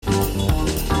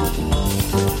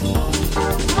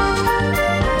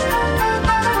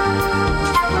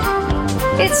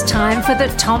It's time for the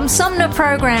Tom Sumner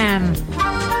Program.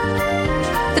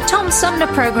 The Tom Sumner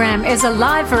Program is a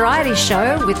live variety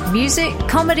show with music,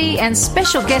 comedy and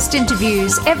special guest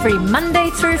interviews every Monday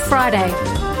through Friday.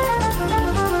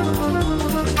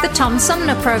 The Tom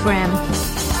Sumner Program.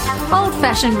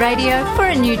 Old-fashioned radio for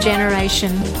a new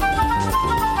generation.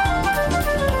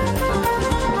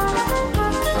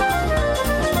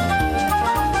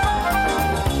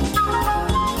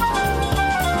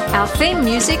 Our theme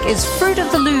music is Fruit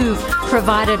of the Louvre,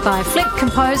 provided by flick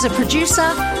composer-producer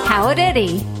Howard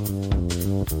Eddy.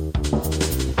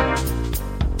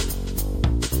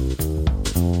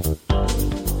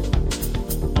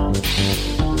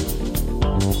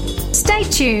 Stay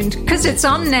tuned, because it's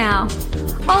on now.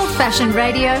 Old-fashioned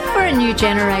radio for a new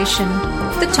generation.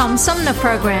 The Tom Sumner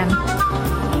Program.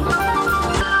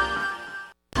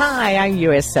 Hi, I'm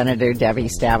U.S. Senator Debbie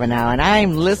Stabenow, and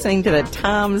I'm listening to the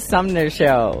Tom Sumner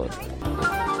Show.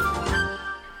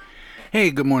 Hey,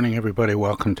 good morning, everybody.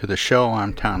 Welcome to the show.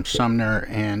 I'm Tom Sumner,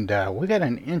 and we got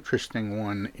an interesting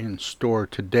one in store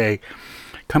today.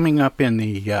 Coming up in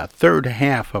the third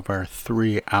half of our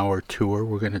 3-hour tour,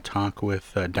 we're going to talk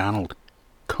with Donald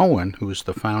Cohen, who's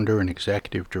the founder and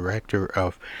executive director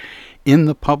of In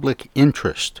the Public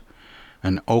Interest,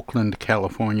 an Oakland,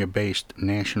 California-based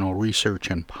national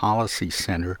research and policy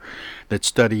center that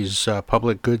studies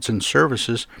public goods and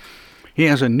services. He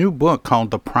has a new book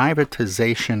called The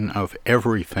Privatization of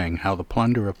Everything, How the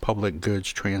Plunder of Public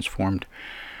Goods Transformed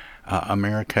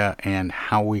America and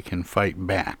How We Can Fight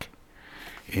Back.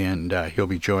 And he'll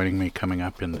be joining me coming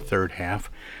up in the third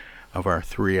half of our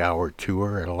 3-hour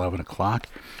tour at 11 o'clock.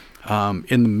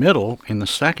 In the middle, in the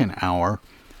second hour,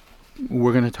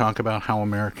 we're going to talk about how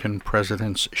American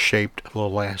presidents shaped the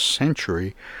last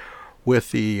century with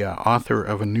the author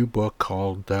of a new book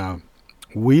called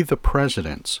We the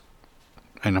Presidents,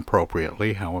 and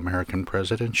appropriately, How American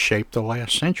Presidents Shaped the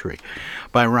Last Century,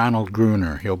 by Ronald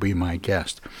Gruner. He'll be my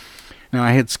guest. Now,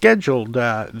 I had scheduled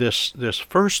this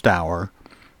first hour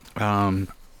an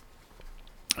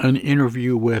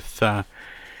interview with a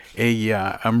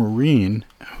Marine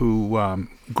who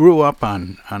grew up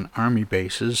on Army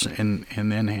bases and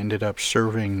then ended up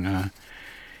serving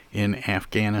in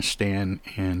Afghanistan,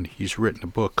 and he's written a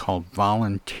book called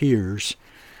Volunteers.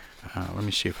 Let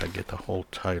me see if I get the whole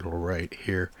title right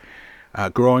here.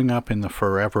 Growing Up in the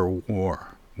Forever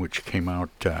War, which came out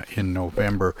in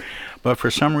November. But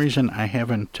for some reason, I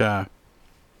haven't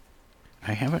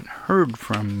heard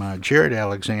from Jerad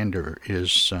Alexander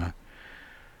is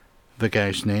the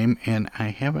guy's name, and I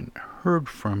haven't heard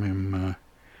from him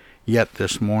yet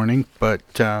this morning,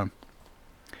 but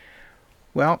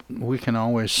well, we can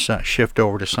always shift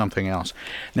over to something else.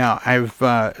 Now, I've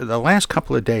the last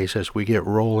couple of days as we get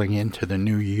rolling into the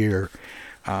new year,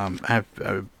 I've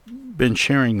been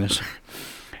sharing this.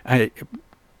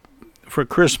 For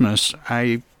Christmas,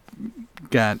 I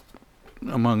got,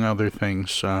 among other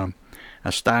things, a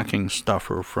stocking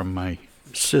stuffer from my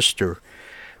sister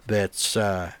that's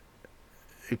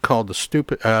called the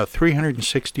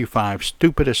 365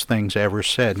 Stupidest Things Ever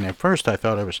Said. And at first I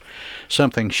thought it was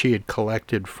something she had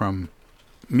collected from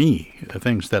me, the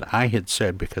things that I had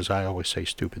said, because I always say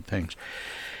stupid things,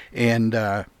 and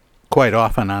quite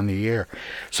often on the air.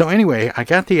 So anyway, I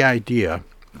got the idea.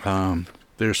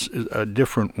 There's a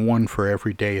different one for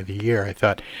every day of the year. I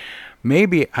thought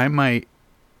maybe I might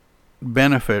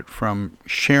benefit from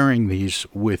sharing these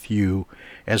with you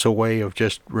as a way of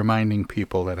just reminding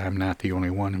people that I'm not the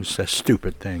only one who says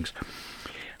stupid things.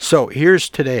 So here's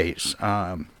today's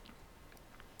for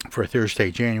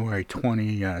Thursday, January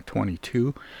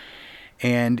 2022,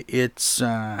 and it's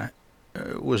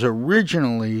was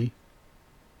originally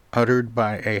uttered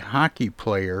by a hockey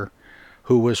player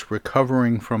who was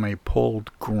recovering from a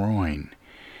pulled groin,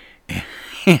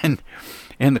 and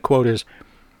the quote is,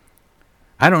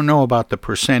 "I don't know about the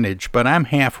percentage, but I'm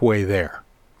halfway there."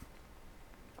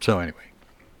 So anyway,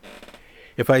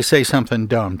 if I say something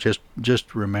dumb,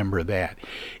 just remember that.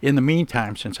 In the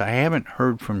meantime, since I haven't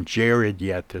heard from Jerad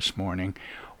yet this morning,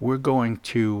 we're going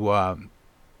to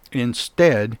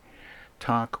instead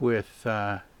talk with,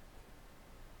 well,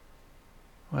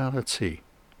 let's see.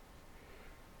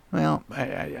 Well,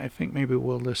 I think maybe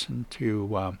we'll listen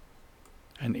to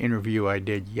an interview I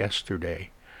did yesterday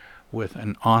with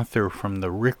an author from the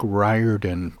Rick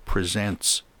Riordan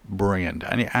Presents brand.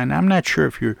 And I'm not sure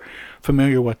if you're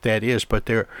familiar what that is, but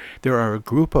there are a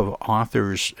group of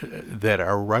authors that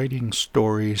are writing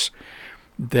stories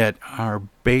that are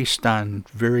based on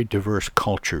very diverse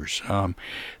cultures.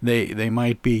 They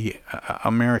might be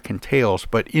American tales,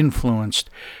 but influenced,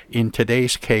 in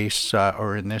today's case,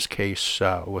 or in this case,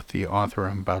 with the author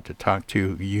I'm about to talk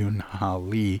to, Yoon-Ha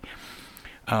Lee,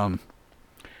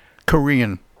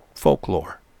 Korean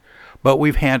folklore. But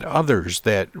we've had others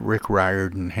that Rick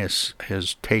Riordan has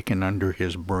taken under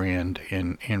his brand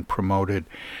and promoted,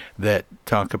 that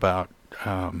talk about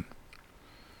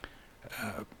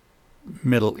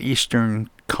Middle Eastern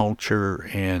culture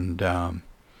and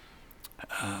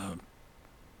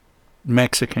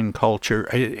Mexican culture.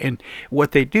 And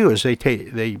what they do is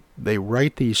they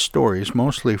write these stories,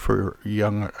 mostly for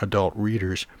young adult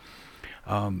readers,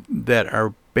 that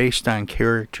are based on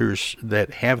characters that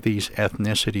have these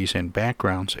ethnicities and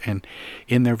backgrounds, and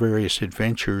in their various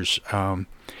adventures,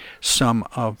 some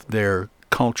of their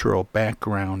cultural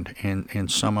background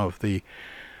and some of the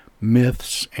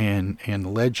myths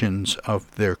and legends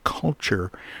of their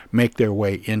culture make their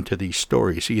way into these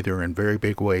stories, either in very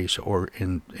big ways or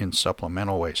in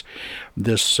supplemental ways.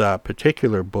 This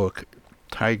particular book,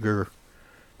 Tiger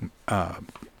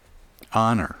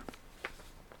Honor,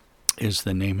 is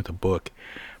the name of the book,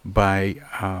 by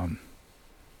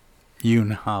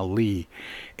Yoon-Ha Lee.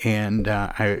 And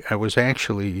I was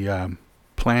actually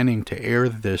planning to air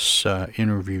this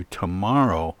interview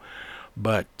tomorrow,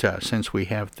 but since we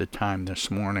have the time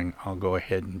this morning, I'll go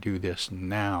ahead and do this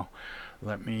now.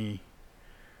 Let me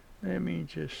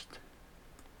just,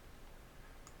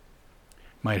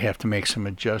 might have to make some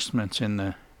adjustments in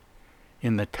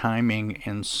the timing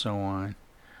and so on.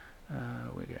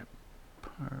 We got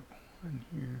part 1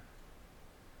 here.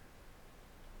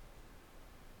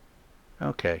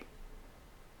 Okay.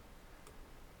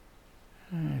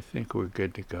 I think we're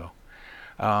good to go.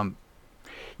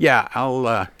 Yeah,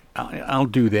 I'll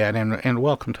do that, and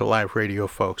welcome to live radio,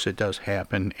 folks. It does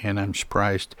happen, and I'm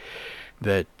surprised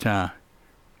that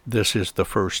this is the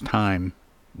first time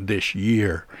this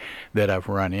year that I've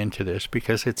run into this,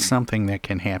 because it's something that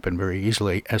can happen very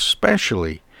easily,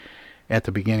 especially at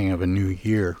the beginning of a new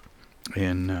year,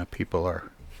 and people are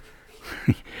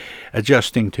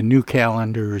adjusting to new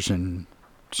calendars and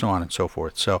so on and so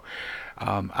forth. So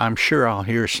I'm sure I'll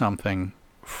hear something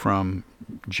from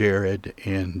Jerad,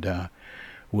 and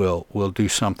we'll do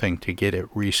something to get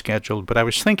it rescheduled. But I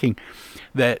was thinking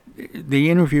that the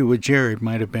interview with Jerad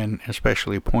might have been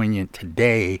especially poignant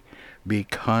today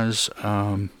because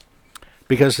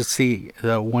it's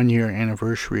the 1 year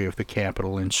anniversary of the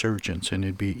Capitol insurgents, and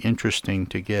it'd be interesting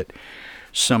to get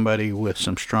somebody with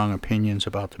some strong opinions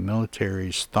about the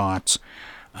military's thoughts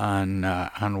on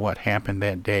what happened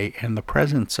that day, and the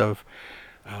presence of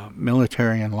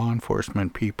military and law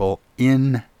enforcement people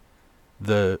in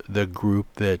the group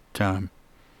that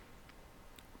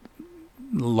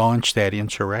launched that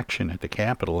insurrection at the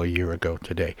Capitol a year ago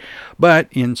today. But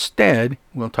instead,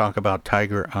 we'll talk about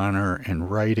Tiger Honor and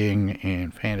writing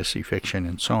and fantasy fiction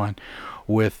and so on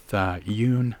with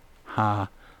Yoon-Ha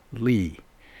Lee.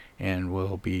 And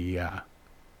we'll be,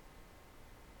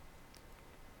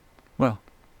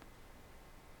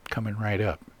 coming right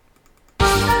up.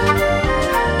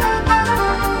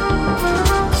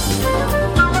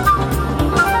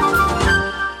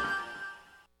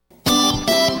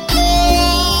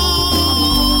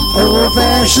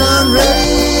 Old-fashioned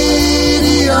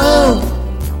radio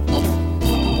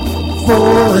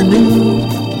for a new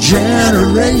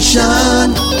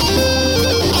generation.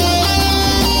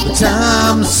 The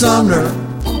Tom Sumner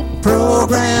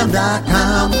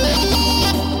Program.com.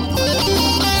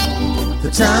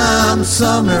 The Tom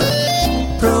Sumner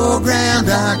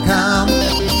Program.com.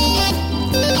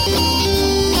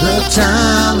 The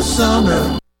Tom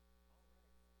Sumner.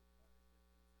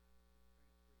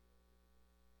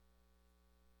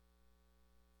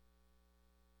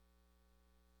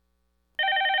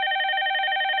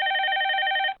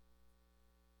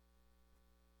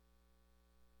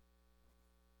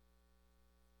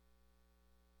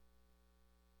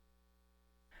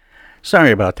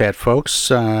 Sorry about that, folks.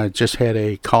 Just had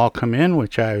a call come in,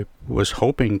 which I was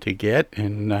hoping to get,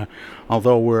 and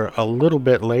although we're a little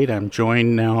bit late, I'm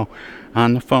joined now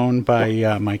on the phone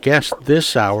by my guest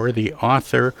this hour, the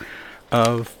author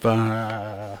of,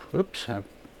 I've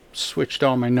switched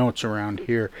all my notes around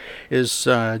here, is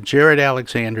Jerad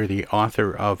Alexander, the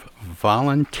author of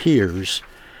Volunteers,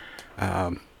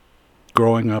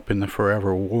 Growing Up in the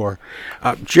Forever War.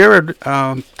 Jerad,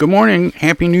 good morning,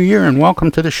 Happy New Year, and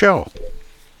welcome to the show.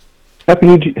 Happy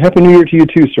New Year to you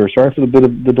too, sir. Sorry for the bit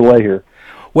of the delay here.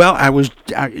 Well,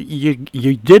 you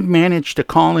did manage to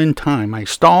call in time. I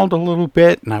stalled a little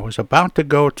bit, and I was about to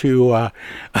go to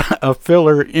a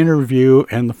filler interview,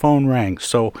 and the phone rang.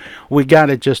 So we got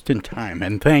it just in time.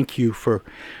 And thank you for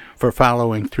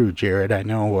following through, Jerad. I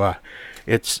know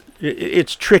it's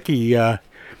tricky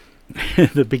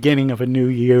the beginning of a new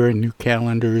year and new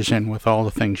calendars, and with all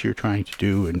the things you're trying to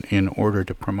do in order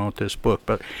to promote this book.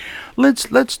 But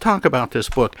let's talk about this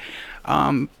book.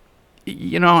 I'm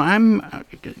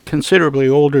considerably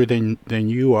older than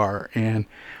you are, and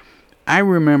I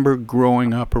remember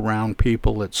growing up around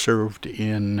people that served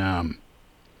in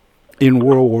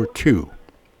World War II.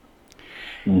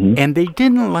 Mm-hmm. And they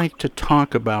didn't like to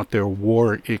talk about their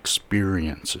war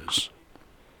experiences.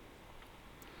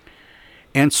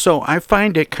 And so I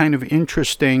find it kind of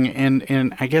interesting,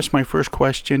 and I guess my first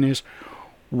question is,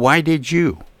 why did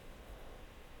you?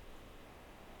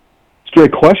 It's a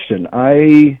great question.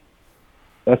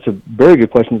 That's a very good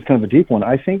question. It's kind of a deep one.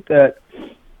 I think that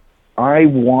I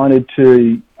wanted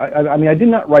to. I mean, I did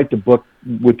not write the book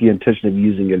with the intention of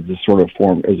using it as a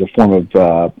form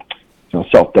of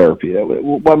self-therapy.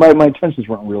 My intentions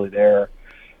weren't really there,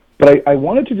 but I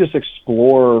wanted to just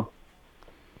explore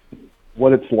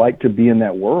what it's like to be in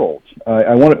that world.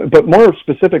 But more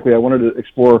specifically, I wanted to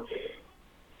explore,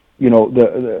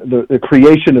 the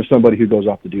creation of somebody who goes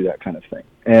off to do that kind of thing,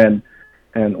 and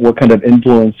what kind of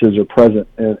influences are present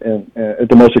at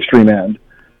the most extreme end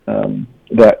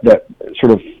that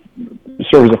sort of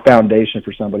serve as a foundation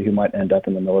for somebody who might end up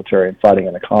in the military and fighting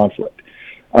in a conflict.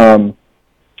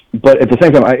 But at the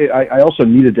same time, I also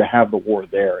needed to have the war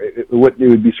there. It would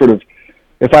be sort of,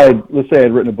 if let's say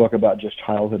I'd written a book about just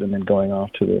childhood and then going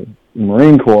off to the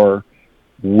Marine Corps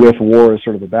with war as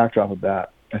sort of the backdrop of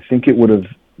that, I think it would have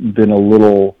been a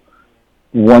little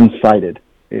one-sided.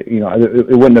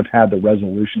 It wouldn't have had the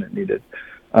resolution it needed.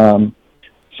 So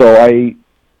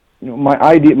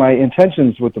my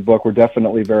intentions with the book were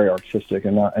definitely very artistic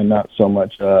and not so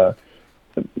much, as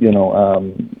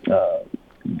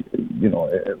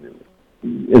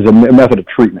a method of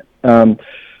treatment.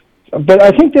 But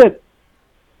I think that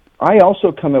I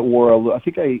also come at war. I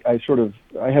think I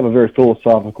have a very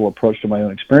philosophical approach to my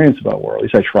own experience about war. At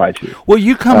least I try to. Well,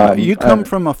 you come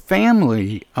from a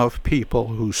family of people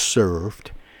who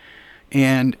served,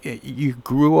 and you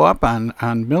grew up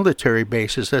on military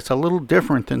bases. That's a little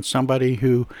different than somebody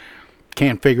who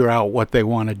can't figure out what they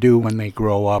want to do when they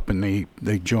grow up and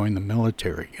they join the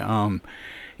military.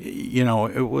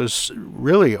 It was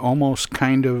really almost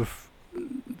kind of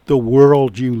the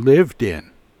world you lived in.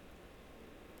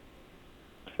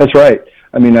 That's right.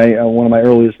 I mean, one of my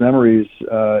earliest memories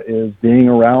is being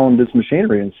around this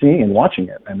machinery and seeing and watching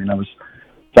it. I mean, I was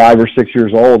 5 or 6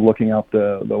 years old, looking out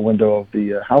the window of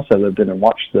the house I lived in and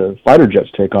watched the fighter jets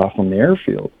take off from the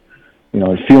airfield.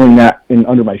 And feeling that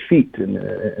under my feet, and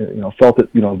felt it,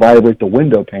 vibrate the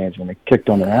window panes when they kicked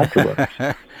on it afterwards.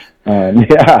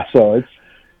 So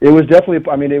it was definitely.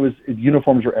 I mean,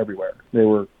 uniforms were everywhere. They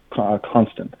were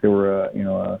constant. They were,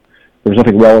 there was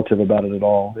nothing relative about it at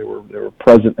all. They were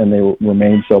present, and they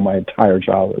remained so my entire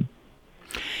childhood.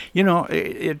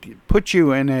 It puts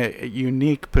you in a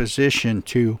unique position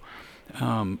to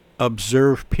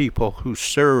observe people who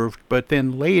served, but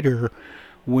then later,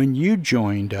 when you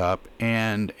joined up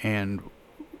and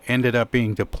ended up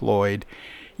being deployed,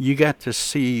 you got to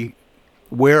see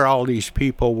where all these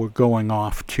people were going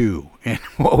off to and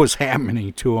what was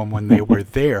happening to them when they were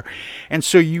there. And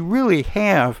so you really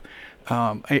have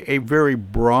a very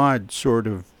broad sort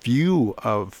of view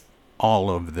of all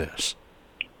of this.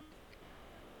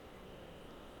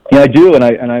 Yeah, I do, and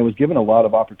I was given a lot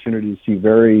of opportunity to see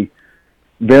very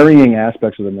varying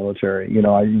aspects of the military.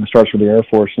 I started with the Air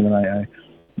Force, and then I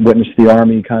witnessed the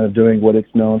Army kind of doing what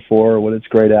it's known for, what it's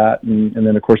great at, and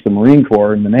then, of course, the Marine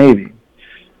Corps and the Navy.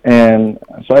 And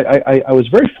so I was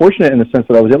very fortunate in the sense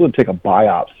that I was able to take a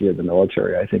biopsy of the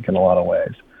military, I think, in a lot of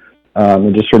ways,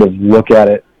 and just sort of look at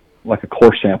it like a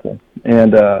core sample,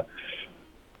 and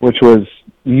which was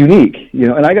unique,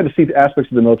 and I got to see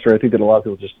aspects of the military I think that a lot of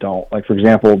people just don't. Like, for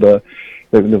example, the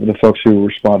folks who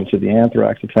responded to the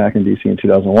anthrax attack in D.C. in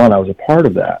 2001, I was a part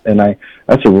of that, and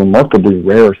that's a remarkably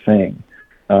rare thing.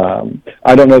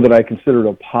 I don't know that I consider it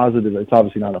a positive. It's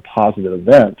obviously not a positive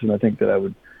event, and I think that I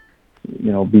would,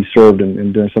 be served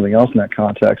in doing something else in that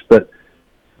context. But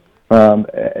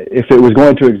if it was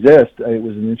going to exist, it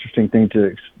was an interesting thing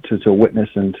to witness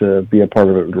and to be a part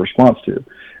of it in response to.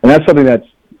 And that's something that's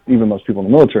even most people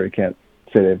in the military can't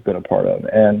say they've been a part of.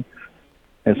 And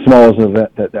as small as an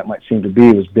event that might seem to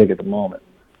be, was big at the moment.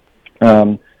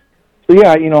 So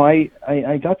yeah,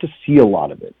 I got to see a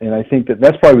lot of it, and I think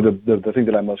that's probably the thing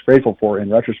that I'm most grateful for in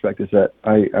retrospect is that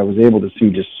I was able to see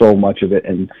just so much of it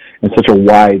and such a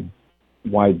wide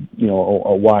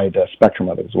spectrum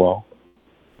of it as well.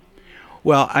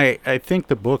 Well, I think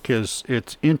the book it's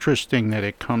interesting that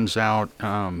it comes out,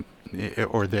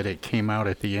 or that it came out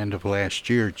at the end of last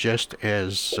year, just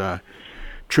as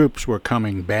troops were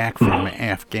coming back from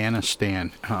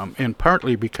Afghanistan, and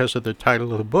partly because of the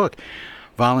title of the book,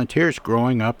 Volunteers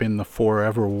Growing Up in the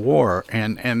Forever War,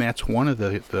 and that's one of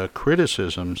the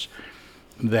criticisms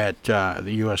that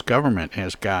the U.S. government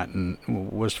has gotten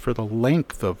was for the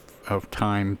length of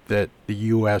time that the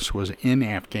U.S. was in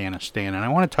Afghanistan. And I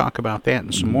want to talk about that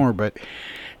and some more, but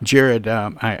Jerad,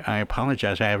 I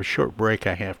apologize. I have a short break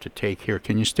I have to take here.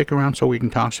 Can you stick around so we can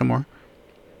talk some more?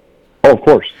 Oh, of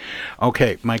course.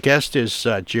 Okay, my guest is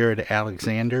Jerad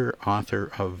Alexander,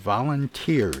 author of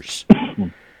Volunteers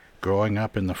Growing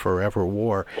Up in the Forever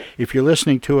War. If you're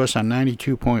listening to us on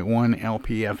 92.1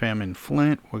 LPFM in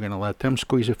Flint, we're going to let them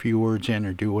squeeze a few words in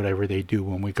or do whatever they do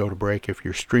when we go to break. If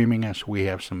you're streaming us, we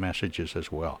have some messages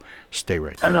as well. Stay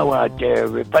right there. Hello out there,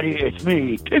 everybody. It's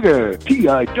me, Tigger.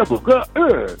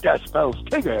 T-I-double-G-R. That spells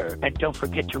Tigger. And don't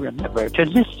forget to remember to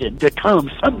listen to Tom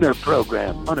Sumner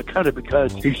program on account of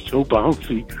because he's so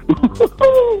bouncy.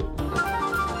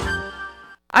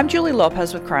 I'm Julie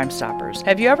Lopez with Crime Stoppers.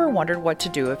 Have you ever wondered what to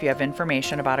do if you have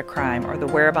information about a crime or the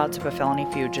whereabouts of a felony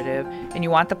fugitive and you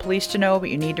want the police to know but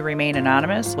you need to remain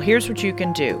anonymous? Well, here's what you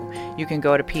can do. You can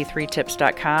go to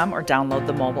p3tips.com or download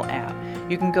the mobile app.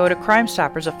 You can go to Crime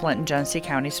Stoppers of Flint and Genesee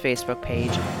County's Facebook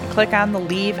page and click on the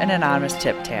Leave an Anonymous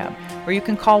Tip tab, or you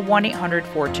can call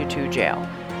 1-800-422-JAIL.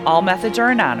 All methods are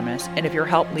anonymous, and if your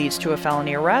help leads to a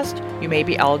felony arrest, you may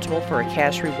be eligible for a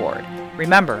cash reward.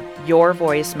 Remember, your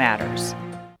voice matters.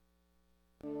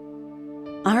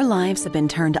 Our lives have been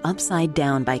turned upside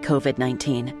down by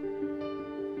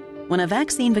COVID-19. When a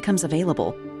vaccine becomes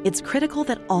available, it's critical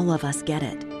that all of us get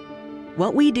it.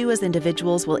 What we do as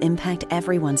individuals will impact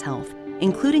everyone's health,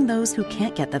 including those who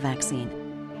can't get the vaccine.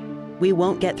 We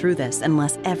won't get through this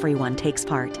unless everyone takes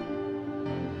part.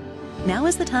 Now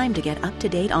is the time to get up to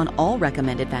date on all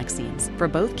recommended vaccines for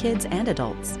both kids and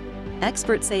adults.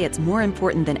 Experts say it's more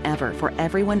important than ever for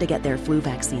everyone to get their flu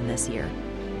vaccine this year.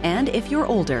 And if you're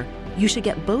older, you should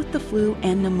get both the flu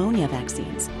and pneumonia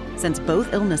vaccines, since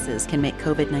both illnesses can make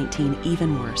COVID-19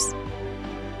 even worse.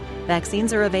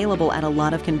 Vaccines are available at a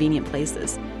lot of convenient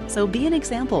places, so be an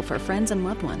example for friends and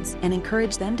loved ones and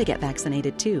encourage them to get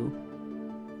vaccinated too.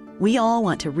 We all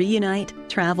want to reunite,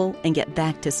 travel, and get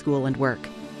back to school and work,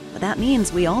 but that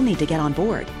means we all need to get on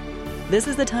board. This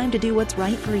is the time to do what's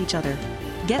right for each other.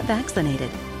 Get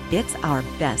vaccinated. It's our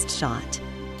best shot.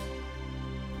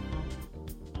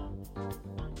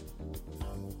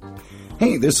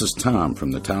 Hey, this is Tom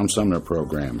from the Tom Sumner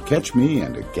Program. Catch me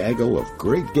and a gaggle of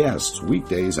great guests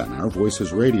weekdays on Our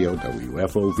Voices Radio,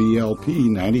 WFOVLP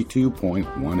 92.1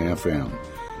 FM.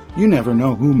 You never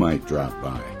know who might drop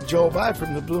by. Joe By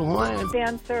from the Blue Hawaiian.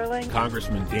 Dan Serling.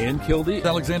 Congressman Dan Kildee.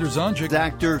 Alexander Zonjic.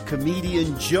 Actor,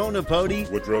 comedian Joe Napodi.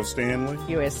 Woodrow Stanley.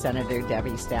 U.S. Senator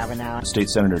Debbie Stabenow. State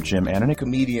Senator Jim Ananich.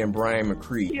 Comedian Brian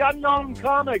McCree. The unknown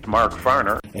comic. Mark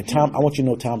Farner. And Tom, I want you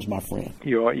to know Tom's my friend.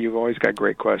 You've always got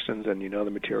great questions, and you know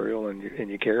the material, and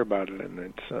you care about it,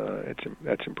 and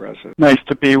that's impressive. Nice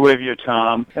to be with you,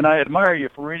 Tom. And I admire you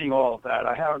for reading all of that.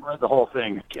 I haven't read the whole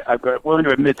thing. I'm willing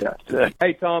to admit that.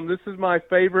 Hey, Tom, this is my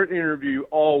favorite interview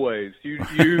always.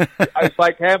 It's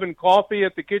like having coffee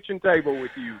at the kitchen table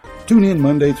with you. Tune in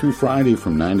Monday through Friday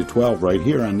from 9 to 12 right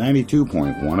here on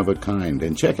 92.1 of a kind,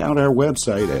 and check out our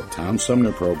website at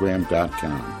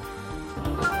TomSumnerProgram.com.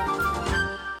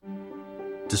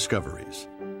 Discoveries.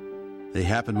 They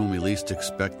happen when we least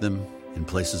expect them, in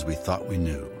places we thought we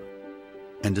knew.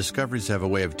 And discoveries have a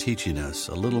way of teaching us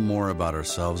a little more about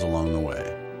ourselves along the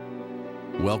way.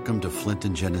 Welcome to Flint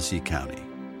and Genesee County,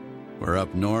 where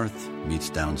up north meets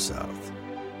down south.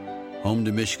 Home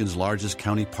to Michigan's largest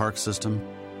county park system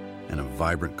and a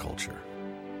vibrant culture.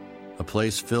 A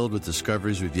place filled with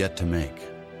discoveries we've yet to make,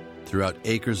 throughout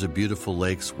acres of beautiful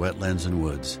lakes, wetlands, and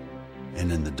woods,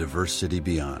 and in the diverse city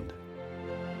beyond.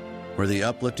 Where the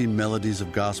uplifting melodies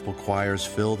of gospel choirs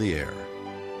fill the air.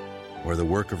 Where the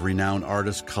work of renowned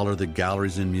artists color the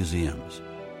galleries and museums.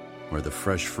 Where the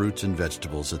fresh fruits and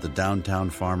vegetables at the downtown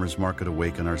farmers market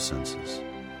awaken our senses.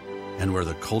 And where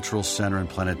the cultural center and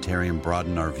planetarium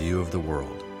broaden our view of the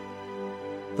world.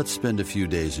 Let's spend a few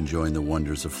days enjoying the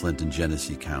wonders of Flint and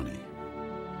Genesee County,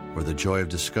 where the joy of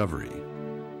discovery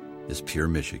is pure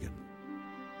Michigan.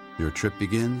 Your trip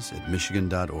begins at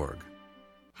michigan.org.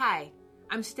 Hi,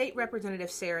 I'm State Representative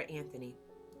Sarah Anthony.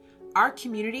 Our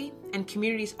community and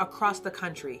communities across the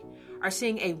country are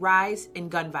seeing a rise in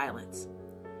gun violence.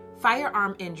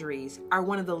 Firearm injuries are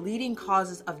one of the leading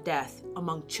causes of death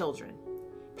among children.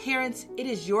 Parents, it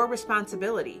is your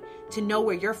responsibility to know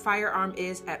where your firearm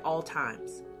is at all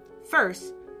times.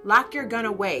 First, lock your gun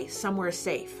away somewhere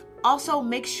safe. Also,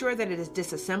 make sure that it is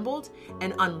disassembled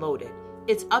and unloaded.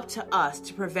 It's up to us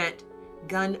to prevent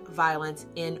gun violence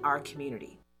in our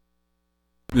community.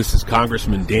 This is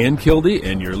Congressman Dan Kildee,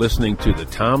 and you're listening to the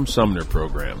Tom Sumner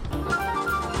Program.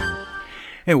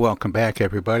 Hey, welcome back,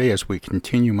 everybody, as we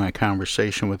continue my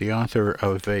conversation with the author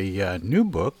of a new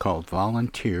book called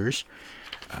Volunteers,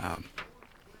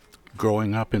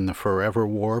 Growing Up in the Forever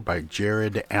War by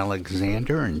Jerad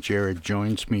Alexander, and Jerad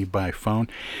joins me by phone.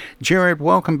 Jerad,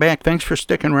 welcome back. Thanks for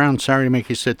sticking around. Sorry to make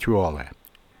you sit through all that.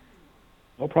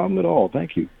 No problem at all.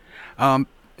 Thank you.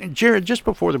 Jerad, just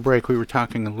before the break, we were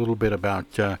talking a little bit about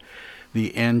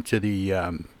the end to the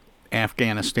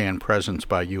Afghanistan presence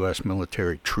by U.S.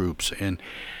 military troops, and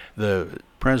the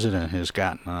president has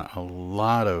gotten a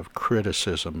lot of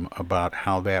criticism about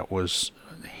how that was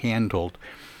handled.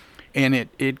 And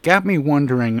it got me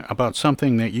wondering about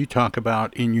something that you talk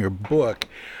about in your book.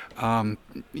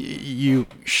 You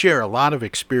share a lot of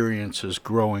experiences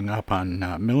growing up on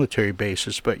military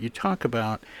bases, but you talk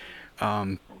about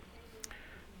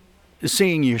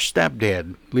seeing your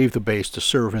stepdad leave the base to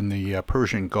serve in the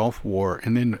Persian Gulf War,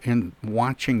 and then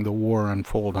watching the war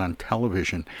unfold on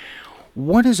television.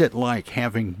 What is it like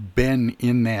having been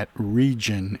in that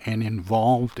region and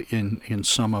involved in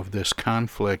some of this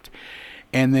conflict?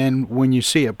 And then when you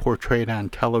see it portrayed on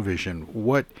television,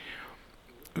 what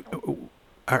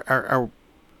are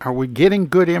we getting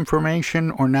good information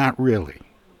or not really?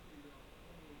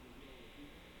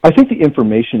 I think the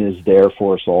information is there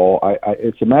for us all.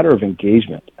 It's a matter of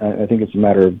engagement. I think it's a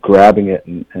matter of grabbing it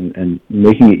and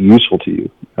making it useful to you,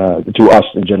 to us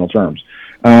in general terms.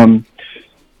 My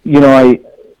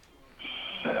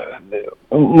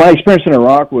experience in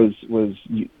Iraq was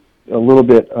a little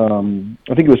bit.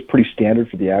 I think it was pretty standard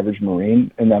for the average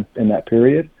Marine in that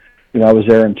period. I was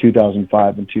there in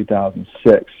 2005 and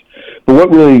 2006. But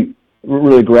what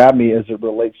really grabbed me as it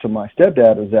relates to my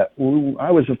stepdad is that I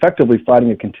was effectively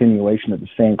fighting a continuation of the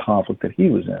same conflict that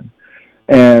he was in,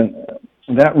 and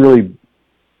that really,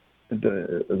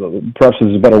 perhaps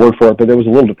is a better word for it, but it was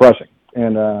a little depressing.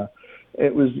 And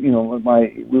it was,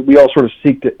 we all sort of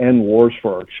seek to end wars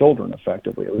for our children,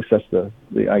 effectively. At least that's the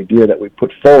idea that we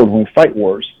put forward when we fight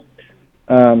wars.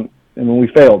 And when we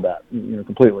failed that,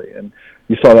 completely. And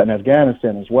you saw that in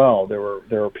Afghanistan as well. There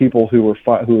were people who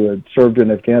had served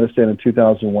in Afghanistan in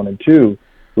 2001 and 2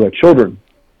 who had children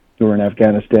who were in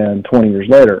Afghanistan 20 years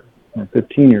later or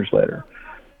 15 years later.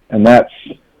 And that's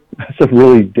a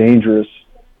really dangerous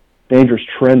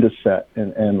trend to set,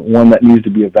 and one that needs to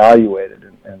be evaluated,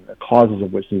 and the causes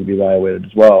of which need to be evaluated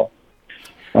as well.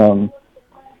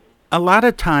 A lot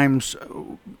of times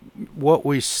what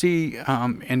we see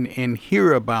and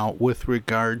hear about with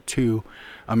regard to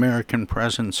American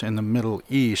presence in the Middle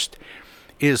East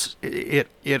is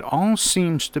it all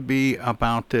seems to be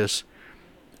about this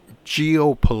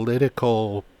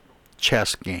geopolitical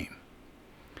chess game.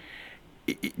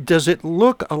 Does it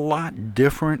look a lot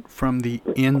different from the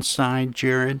inside,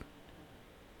 Jerad?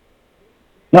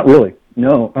 Not really,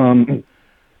 no.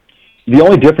 The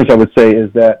only difference I would say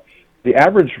is that the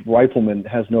average rifleman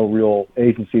has no real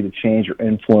agency to change or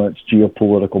influence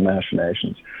geopolitical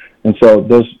machinations. And so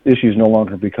those issues no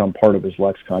longer become part of his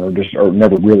lexicon, or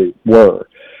never really were.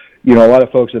 A lot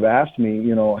of folks have asked me,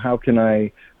 how can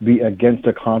I be against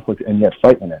a conflict and yet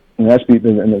fight in it? And that's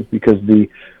because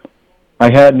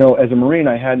as a Marine,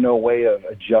 I had no way of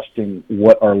adjusting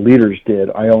what our leaders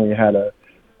did. I only had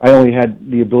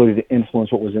the ability to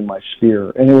influence what was in my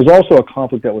sphere. And it was also a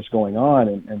conflict that was going on,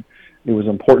 and it was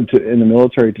important in the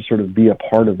military to sort of be a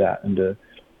part of that and to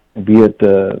be at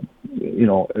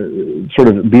sort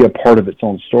of be a part of its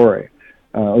own story.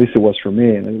 At least it was for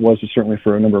me, and it was certainly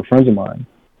for a number of friends of mine.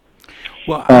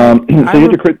 Well,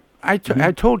 I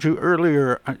told you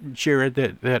earlier,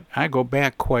 Jerad, that I go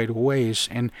back quite a ways,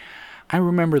 and I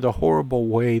remember the horrible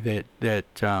way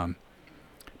that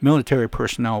military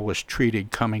personnel was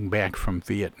treated coming back from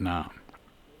Vietnam.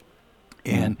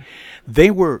 And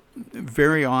they were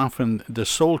very often, the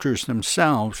soldiers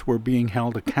themselves were being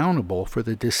held accountable for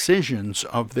the decisions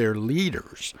of their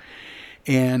leaders.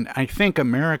 And I think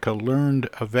America learned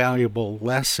a valuable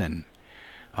lesson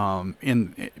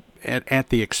at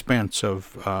the expense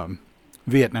of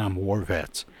Vietnam War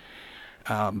vets.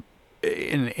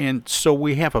 And so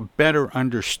we have a better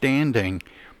understanding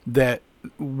that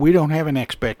we don't have an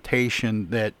expectation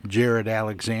that Jerad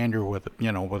Alexander with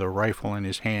a rifle in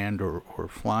his hand or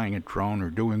flying a drone or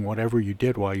doing whatever you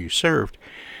did while you served,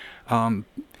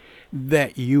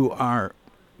 that you are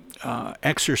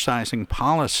exercising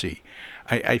policy.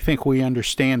 I think we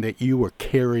understand that you were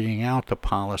carrying out the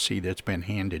policy that's been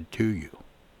handed to you.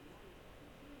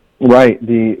 Right.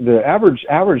 The average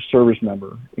service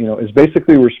member, is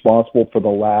basically responsible for the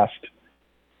last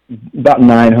about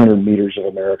 900 meters of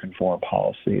American foreign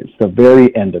policy. It's the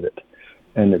very end of it,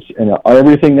 and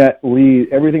everything that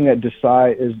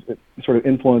sort of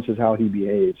influences how he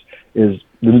behaves is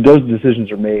those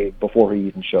decisions are made before he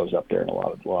even shows up there in a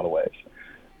lot of ways.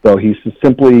 So he's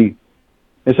simply,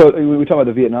 and so we talk about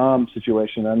the Vietnam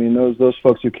situation. I mean, those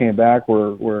folks who came back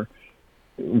were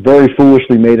very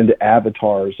foolishly made into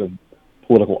avatars of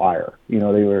political ire. They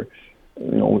were.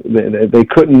 They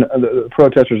couldn't. The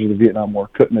protesters of the Vietnam War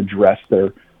couldn't address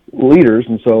their leaders,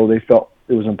 and so they felt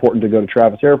it was important to go to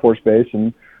Travis Air Force Base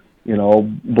and,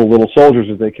 belittle soldiers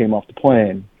as they came off the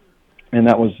plane, and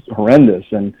that was horrendous.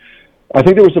 And I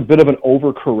think there was a bit of an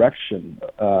overcorrection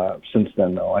since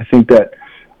then, though. I think that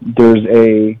there's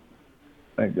a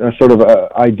sort of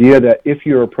a idea that if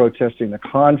you're protesting the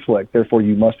conflict, therefore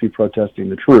you must be protesting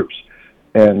the troops,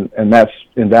 and that's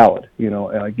invalid.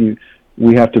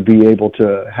 We have to be able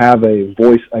to have a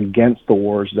voice against the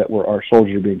wars that our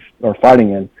soldiers are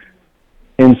fighting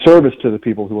in service to the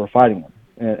people who are fighting them.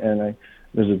 And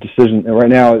there's a decision and right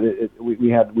now.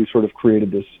 We sort of created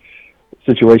this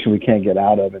situation we can't get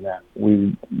out of, in that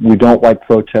we don't like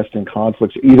protesting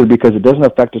conflicts, either because it doesn't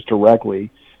affect us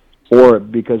directly, or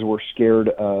because we're scared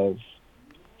of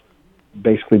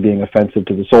basically being offensive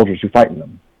to the soldiers who fight in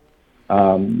them.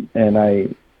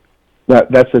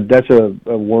 That's a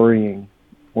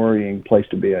worrying place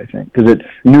to be, I think, because it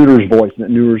neuters voice and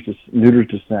it neuters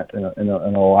dissent and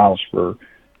allows for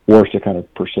wars to kind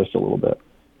of persist a little bit.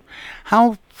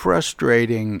 How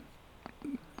frustrating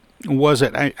was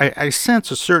it? I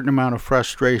sense a certain amount of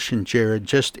frustration, Jerad,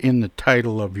 just in the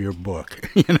title of your book.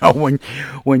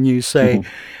 When you say,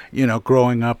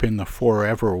 growing up in the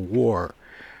forever war.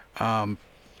 How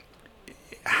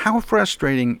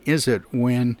frustrating is it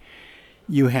when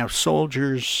you have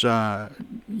soldiers,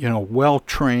 well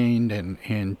trained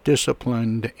and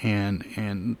disciplined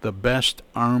and the best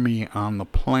army on the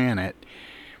planet,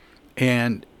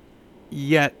 and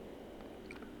yet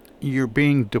you're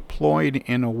being deployed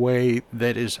in a way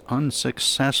that is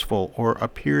unsuccessful or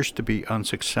appears to be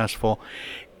unsuccessful?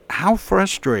 How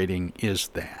frustrating is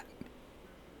that?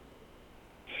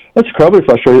 It's incredibly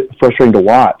frustrating to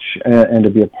watch and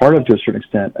to be a part of to a certain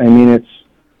extent. I mean, it's,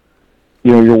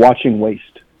 you're watching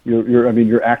waste.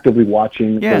 You're actively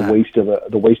watching the waste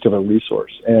of a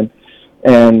resource, and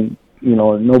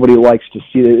nobody likes to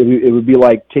see it. It would be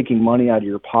like taking money out of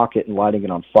your pocket and lighting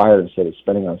it on fire instead of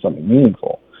spending it on something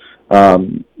meaningful.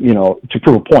 To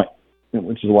prove a point,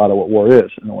 which is a lot of what war is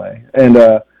in a way. And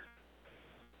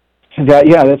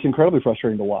that's incredibly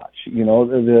frustrating to watch.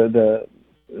 The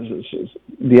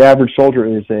average soldier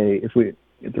is at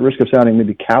the risk of sounding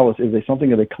maybe callous, is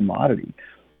something of a commodity.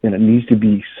 And it needs to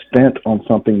be spent on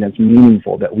something that's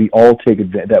meaningful, that we all take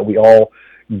advantage, that we all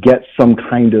get some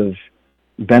kind of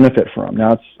benefit from.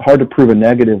 Now, it's hard to prove a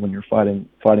negative when you're fighting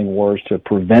wars to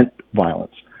prevent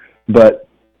violence, but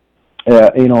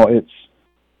it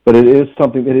is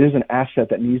something. It is an asset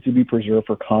that needs to be preserved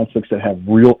for conflicts that have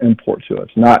real import to us,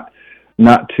 not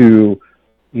to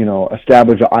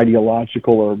establish an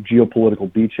ideological or geopolitical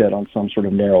beachhead on some sort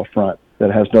of narrow front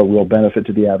that has no real benefit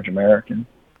to the average American.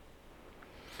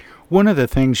 One of the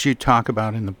things you talk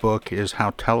about in the book is how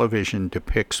television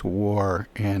depicts war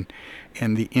and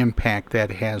the impact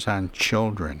that has on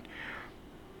children.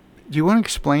 Do you want to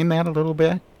explain that a little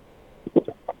bit?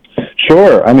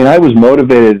 Sure. I mean, I was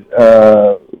motivated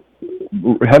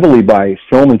heavily by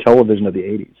film and television of the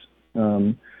 80s.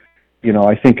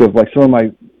 I think of some of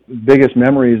my biggest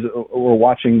memories were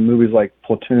watching movies like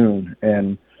Platoon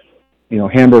and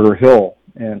Hamburger Hill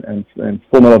and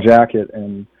Full Metal Jacket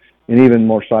and even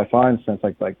more sci-fi in a sense,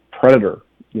 like Predator.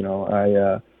 Things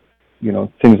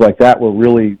like that were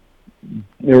really,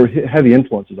 they were heavy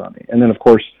influences on me. And then, of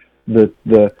course, the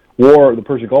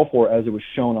Persian Gulf War, as it was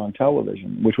shown on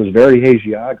television, which was very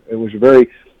hagiographic. It was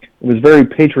very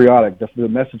patriotic. The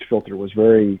message filter was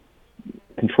very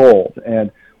controlled, and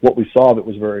what we saw of it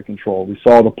was very controlled. We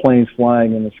saw the planes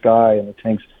flying in the sky and the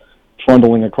tanks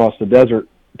trundling across the desert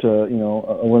to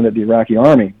eliminate the Iraqi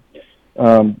army.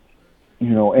 And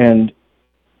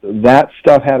that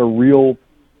stuff had it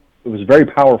was very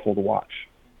powerful to watch.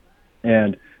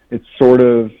 And it sort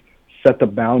of set the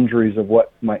boundaries of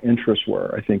what my interests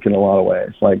were, I think, in a lot of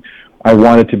ways. Like, I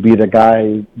wanted to be the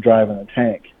guy driving a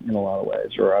tank in a lot of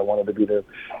ways, or I wanted to be the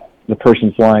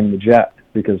person flying the jet,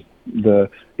 because the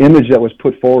image that was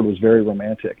put forward was very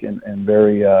romantic and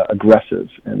very aggressive.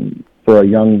 And for a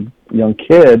young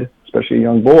kid, especially a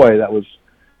young boy, that was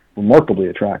remarkably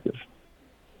attractive.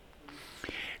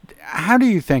 How do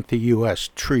you think the U.S.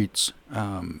 treats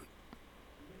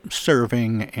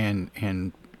serving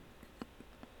and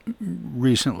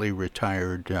recently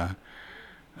retired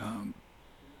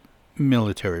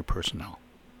military personnel?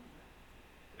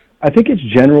 I think it's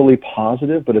generally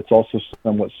positive, but it's also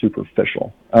somewhat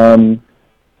superficial.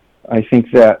 I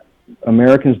think that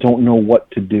Americans don't know what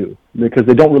to do because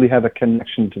they don't really have a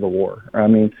connection to the war. I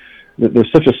mean,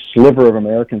 there's such a sliver of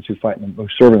Americans who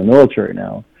serve in the military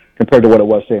now compared to what it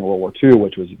was, say, in World War II,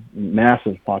 which was a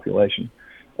massive population.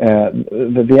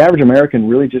 The average American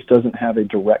really just doesn't have a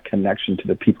direct connection to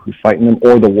the people who fight in them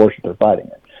or the wars that they're fighting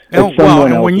in.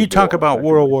 And when you talk about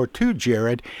World War II,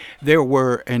 Jerad, there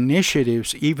were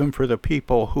initiatives even for the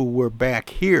people who were back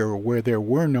here where there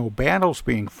were no battles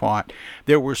being fought.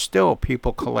 There were still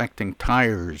people collecting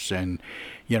tires and,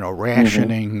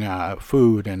 rationing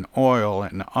food and oil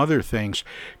and other things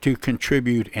to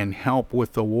contribute and help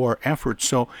with the war effort.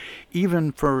 So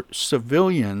even for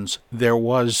civilians, there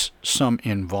was some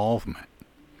involvement.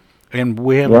 And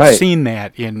we haven't seen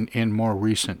that in more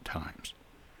recent times.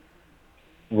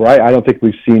 Right, I don't think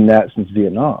we've seen that since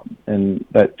Vietnam, and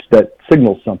that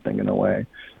signals something in a way.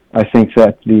 I think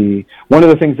that one of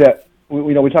the things that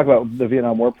we talk about the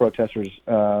Vietnam War protesters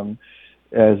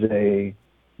as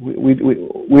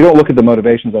we don't look at the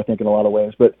motivations, I think, in a lot of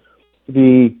ways, but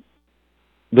the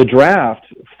draft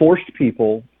forced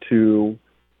people to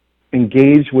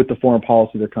engage with the foreign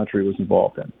policy their country was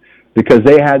involved in, because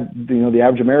they had the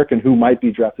average American who might be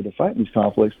drafted to fight in these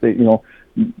conflicts. They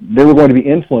were going to be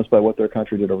influenced by what their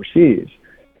country did overseas.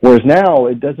 Whereas now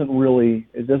it doesn't work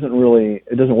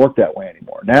that way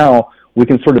anymore. Now we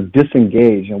can sort of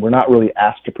disengage, and we're not really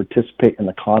asked to participate in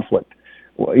the conflict,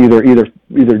 either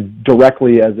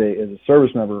directly as a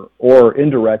service member or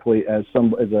indirectly as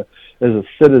a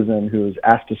citizen who is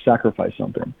asked to sacrifice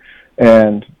something.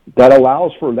 And that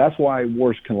allows that's why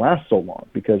wars can last so long,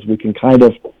 because we can kind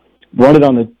of run it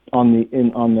on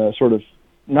the sort of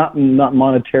not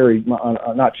monetary,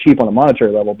 not cheap on a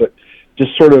monetary level, but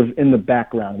just sort of in the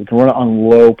background. We can run it on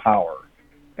low power,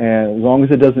 and as long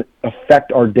as it doesn't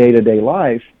affect our day-to-day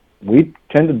life, we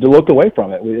tend to look away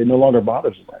from it. It no longer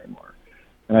bothers us anymore,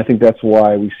 and I think that's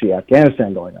why we see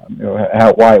Afghanistan going on.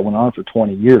 Why it went on for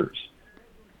 20 years.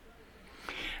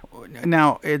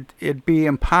 Now, it'd be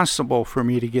impossible for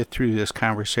me to get through this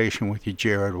conversation with you,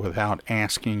 Jerad, without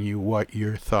asking you what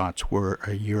your thoughts were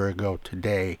a year ago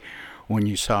today when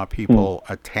you saw people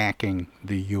attacking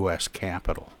the U.S.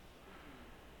 Capitol.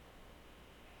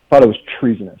 I thought it was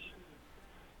treasonous.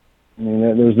 I mean,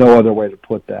 there's no other way to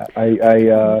put that.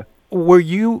 Were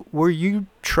you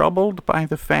troubled by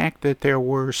the fact that there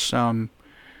were some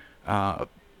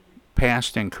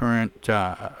past and current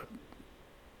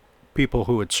people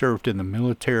who had served in the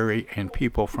military and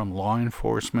people from law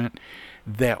enforcement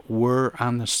that were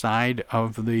on the side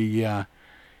of the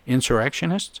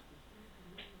insurrectionists?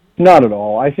 Not at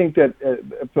all. I think that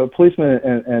policemen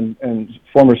and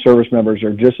former service members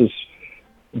are just as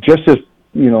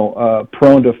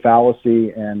prone to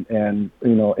fallacy and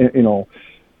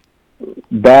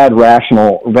bad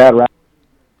rational.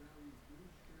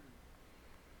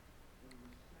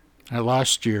 I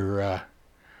lost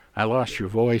your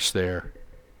voice there.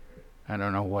 I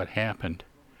don't know what happened.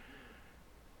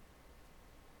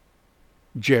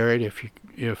 Jerad, if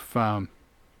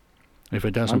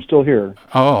it doesn't... I'm still here.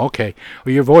 Oh, okay.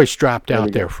 Well, your voice dropped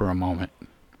out there for a moment.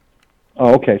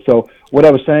 Oh, okay. So what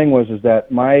I was saying was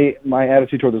that my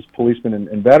attitude toward those policemen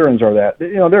and veterans are that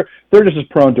they're just as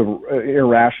prone to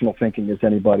irrational thinking as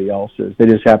anybody else is. They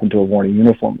just happen to have worn a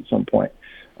uniform at some point.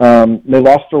 They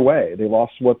lost their way. They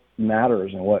lost what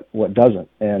matters and what doesn't,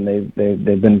 and they've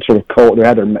been sort of they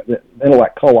had their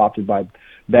intellect co-opted by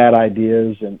bad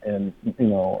ideas and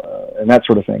that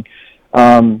sort of thing.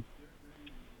 After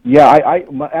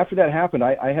that happened,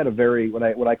 I had a very what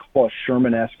I call a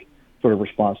Sherman-esque sort of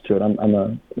response to it. I'm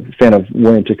a fan of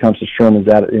William Tecumseh Sherman's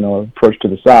approach to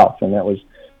the South, and that was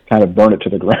kind of burn it to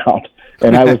the ground.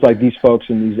 And I was like, these folks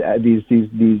and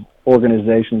these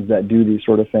organizations that do these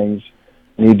sort of things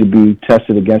need to be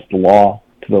tested against the law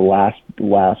to the last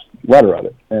letter of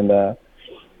it. And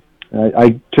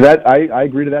I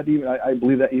agree to that. Even I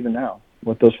believe that even now,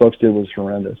 what those folks did was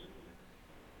horrendous.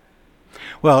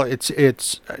 Well,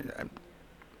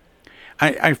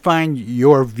 I find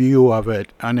your view of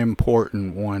it an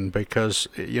important one because,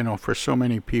 for so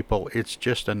many people, it's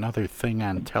just another thing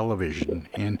on television,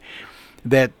 and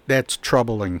that's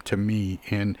troubling to me.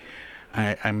 And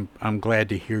I'm glad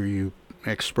to hear you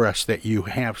express that you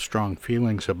have strong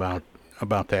feelings about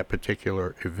that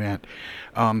particular event.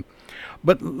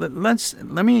 But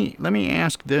let me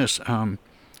ask this: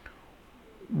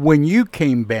 when you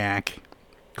came back,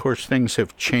 of course, things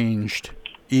have changed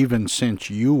even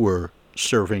since you were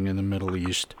serving in the Middle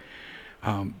East.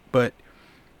 But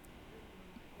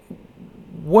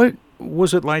what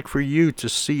was it like for you to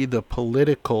see the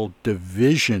political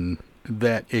division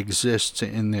that exists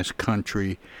in this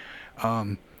country?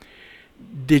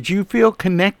 Did you feel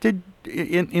connected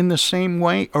in the same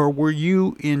way, or were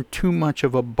you in too much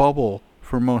of a bubble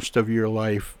for most of your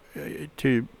life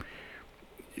to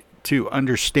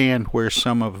understand where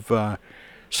some of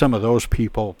those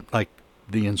people, like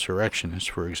the insurrectionists,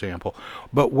 for example,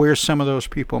 but where some of those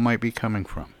people might be coming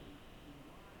from?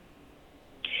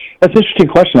 That's an interesting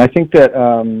question. I think that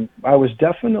I was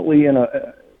definitely in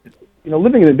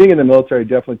being in the military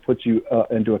definitely puts you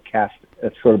into a caste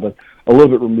that's sort of a little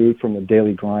bit removed from the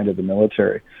daily grind of the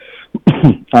military.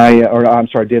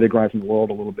 Daily grind from the world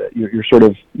a little bit. You're sort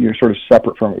of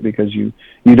separate from it because you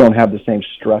don't have the same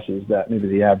stresses that maybe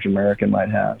the average American might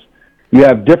have. You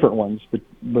have different ones,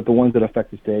 but the ones that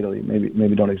affect us daily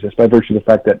maybe don't exist by virtue of the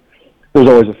fact that there's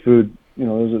always a food.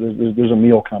 There's a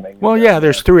meal coming. Well, yeah,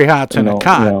 there's 3 hots in a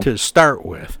cot to start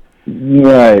with.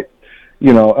 Right.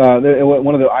 One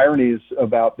of the ironies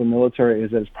about the military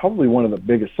is that it's probably one of the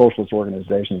biggest socialist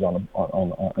organizations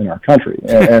in our country,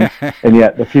 and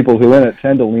yet the people who are in it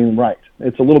tend to lean right.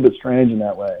 It's a little bit strange in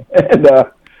that way, and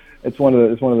it's one of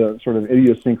the sort of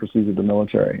idiosyncrasies of the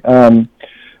military.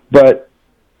 But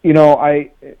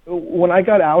when I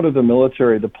got out of the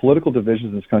military, the political divisions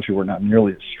in this country were not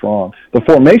nearly as strong. The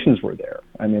formations were there.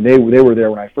 I mean, they were there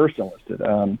when I first enlisted.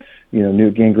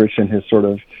 Newt Gingrich and his sort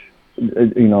of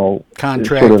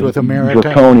contract with America.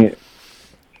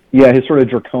 His sort of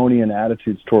draconian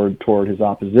attitudes toward his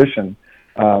opposition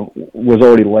was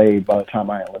already laid by the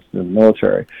time I enlisted in the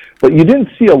military. But you didn't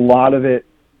see a lot of it.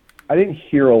 I didn't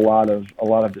hear a lot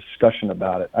of discussion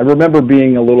about it. I remember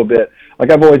being a little bit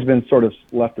like I've always been sort of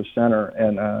left of center,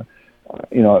 and I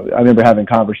remember having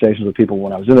conversations with people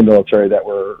when I was in the military that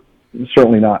were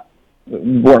certainly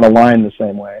weren't aligned the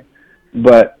same way.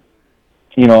 But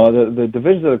the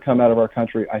divisions that have come out of our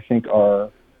country, I think, are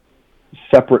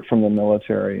separate from the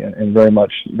military and very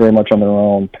much on their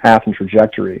own path and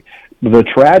trajectory. But the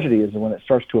tragedy is when it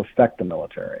starts to affect the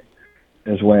military,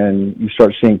 is when you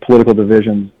start seeing political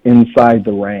divisions inside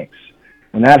the ranks.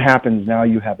 When that happens, now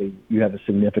you have a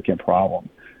significant problem,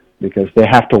 because they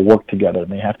have to work together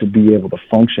and they have to be able to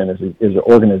function as an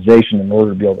organization in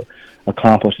order to be able to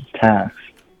accomplish its tasks.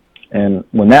 And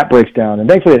when that breaks down, and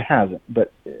thankfully it hasn't,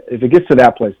 but if it gets to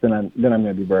that place, then I'm going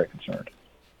to be very concerned.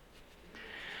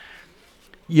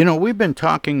 We've been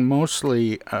talking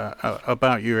mostly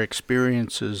about your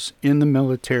experiences in the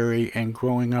military and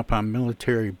growing up on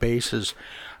military bases,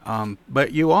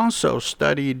 but you also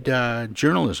studied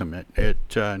journalism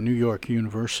at New York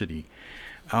University.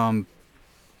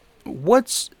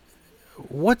 What's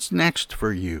next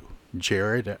for you,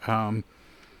 Jerad?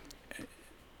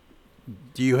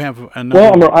 Do you have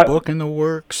another book in the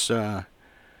works? I've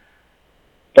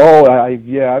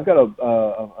got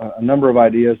a number of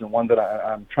ideas, and one that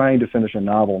I'm trying to finish a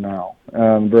novel now.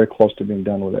 I'm very close to being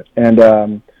done with it.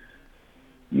 And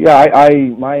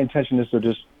my intention is to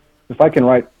just, if I can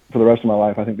write for the rest of my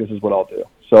life, I think this is what I'll do.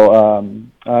 So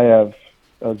I have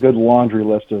a good laundry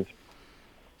list of.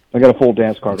 I got a full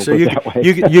dance card. So you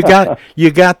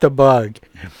got the bug.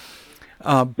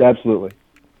 Absolutely.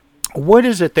 What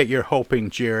is it that you're hoping,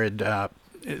 Jerad,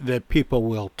 that people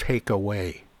will take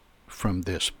away from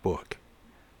this book?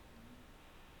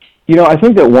 I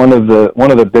think that one of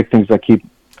the big things I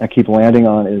keep landing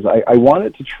on is I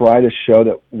wanted to try to show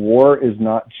that war is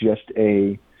not just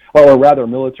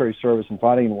military service and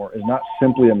fighting in war is not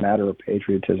simply a matter of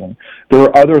patriotism. There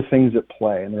are other things at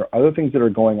play, and there are other things that are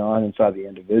going on inside the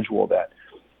individual that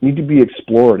need to be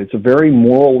explored. It's a very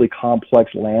morally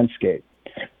complex landscape,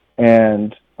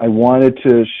 and I wanted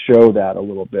to show that a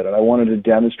little bit, and I wanted to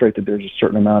demonstrate that there's a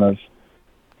certain amount of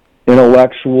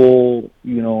intellectual,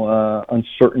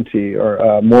 uncertainty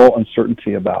or moral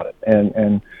uncertainty about it,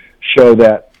 and show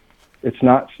that it's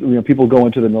not, people go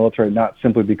into the military not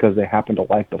simply because they happen to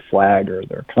like the flag or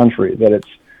their country, that it's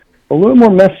a little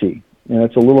more messy,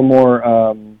 it's a little more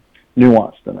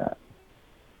nuanced than that.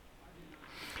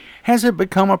 Has it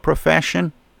become a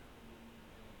profession?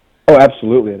 Oh,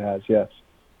 absolutely it has, yes.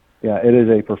 Yeah, it is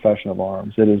a profession of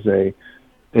arms. It is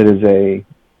a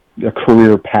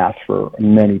career path for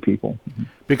many people.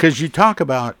 Because you talk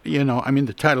about,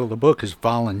 the title of the book is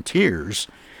Volunteers,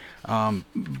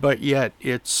 but yet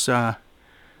it's, I'm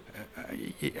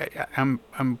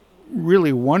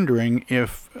really wondering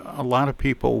if a lot of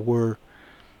people were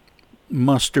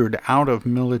mustered out of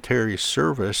military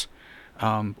service,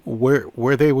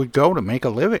 where they would go to make a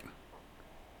living.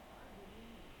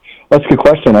 That's a good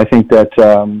question. I think that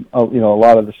a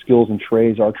lot of the skills and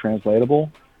trades are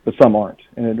translatable, but some aren't,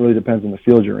 and it really depends on the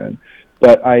field you're in.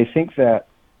 But I think that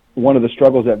one of the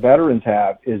struggles that veterans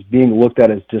have is being looked at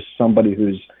as just somebody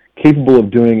who's capable of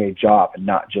doing a job and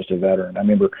not just a veteran. I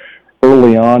remember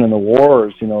early on in the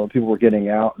wars, people were getting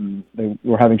out and they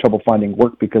were having trouble finding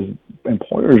work because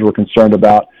employers were concerned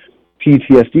about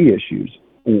PTSD issues,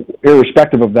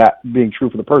 irrespective of that being true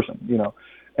for the person,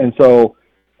 And so,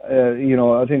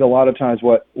 I think a lot of times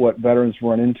what veterans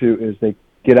run into is they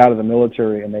get out of the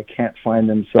military and they can't find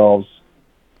themselves,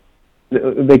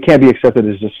 they can't be accepted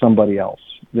as just somebody else.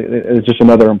 It's just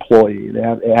another employee. They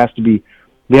have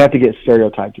to get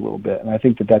stereotyped a little bit, and I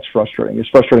think that's frustrating. It's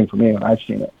frustrating for me when I've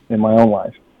seen it in my own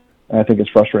life, and I think it's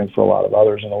frustrating for a lot of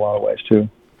others in a lot of ways too.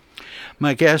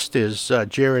 My guest is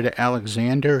Jerad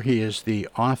Alexander. He is the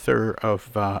author of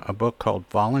a book called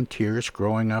Volunteers,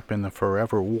 Growing Up in the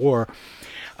Forever War.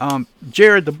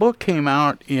 Jerad, the book came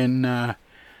out in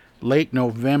late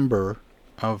November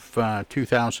of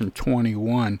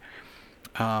 2021.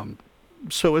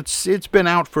 So it's been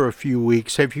out for a few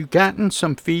weeks. Have you gotten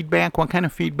some feedback? What kind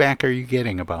of feedback are you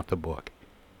getting about the book?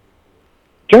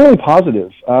 Generally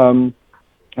positive.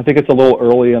 I think it's a little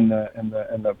early in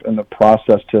the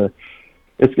process to.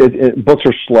 Books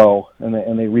are slow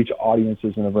and they reach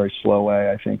audiences in a very slow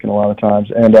way, I think, in a lot of times.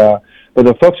 And but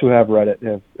the folks who have read it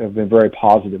have been very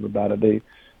positive about it.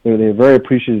 They're very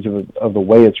appreciative of the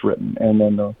way it's written, and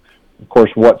then of course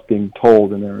what's being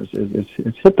told in there is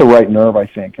it's hit the right nerve, I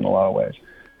think, in a lot of ways.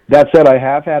 That said,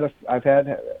 I've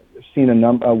seen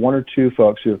one or two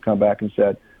folks who have come back and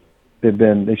said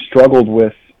they struggled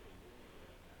with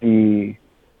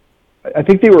I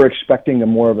think they were expecting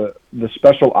the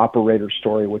special operator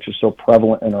story, which is so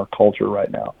prevalent in our culture right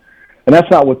now. And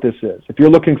that's not what this is. If you're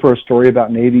looking for a story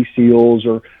about Navy SEALs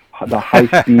or the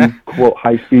quote,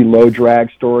 high-speed,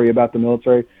 low-drag story about the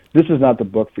military, this is not the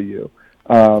book for you.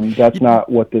 That's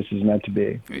not what this is meant to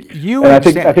be. I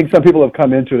think some people have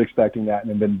come into it expecting that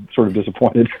and have been sort of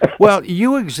disappointed. Well,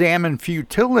 you examine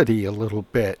futility a little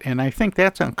bit, and I think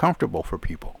that's uncomfortable for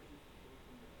people.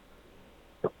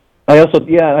 I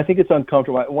think it's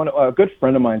uncomfortable. A good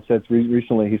friend of mine said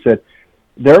recently, he said,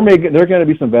 there are going to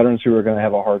be some veterans who are going to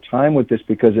have a hard time with this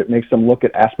because it makes them look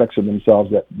at aspects of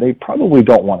themselves that they probably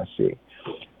don't want to see.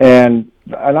 And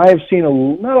I have seen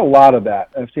not a lot of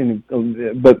that.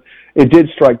 But it did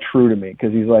strike true to me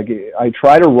because he's like, I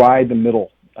try to ride the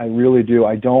middle. I really do.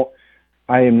 I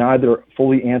am neither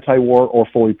fully anti-war or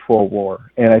fully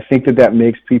pro-war. And I think that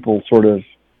makes people sort of,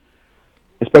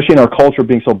 especially in our culture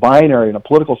being so binary in a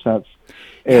political sense.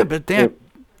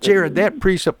 Jerad, that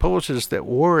presupposes that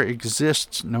war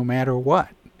exists no matter what.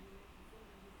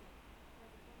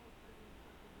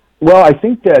 Well, I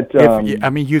think that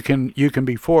you can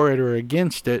be for it or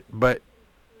against it, but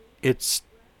it's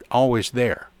always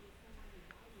there.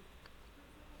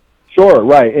 Sure,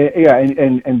 right. Yeah,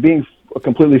 and being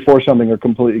completely for something or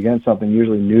completely against something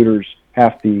usually neuters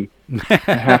half the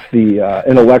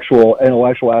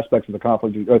intellectual aspects of the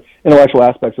conflict, intellectual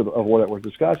aspects of what we're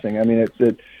discussing. I mean,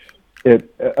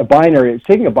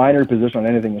 taking a binary position on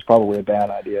anything is probably a bad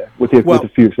idea, with a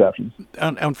few exceptions.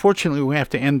 Unfortunately, we have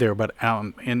to end there, but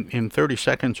in 30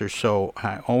 seconds or so,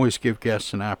 I always give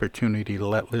guests an opportunity to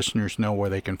let listeners know where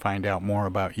they can find out more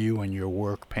about you and your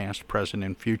work, past, present,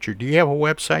 and future. Do you have a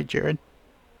website, Jerad?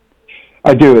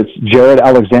 I do. It's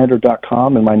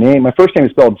JeradAlexander.com, and my first name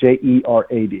is spelled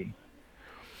Jerad.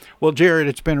 Well, Jerad,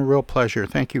 it's been a real pleasure.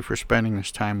 Thank you for spending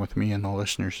this time with me and the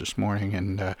listeners this morning,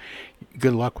 and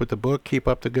good luck with the book. Keep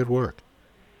up the good work.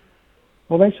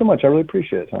 Well, thanks so much. I really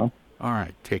appreciate it, Tom. All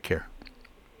right. Take care.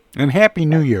 And Happy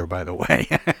New Year, by the way.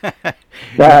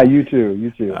 Yeah, you too.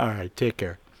 You too. All right. Take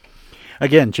care.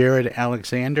 Again, Jerad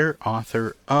Alexander,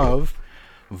 author of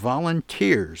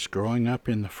Volunteers, Growing Up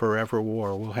in the Forever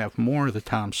War. We'll have more of the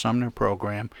Tom Sumner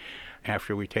program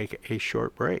after we take a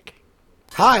short break.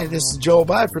 Hi, this is Joe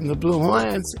By from the Blue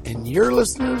Hawaiians, and you're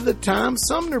listening to the Tom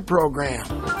Sumner program.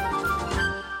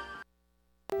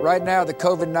 Right now, the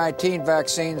COVID-19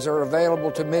 vaccines are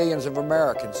available to millions of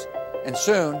Americans, and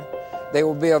soon they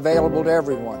will be available to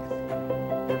everyone.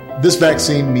 This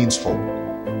vaccine means hope.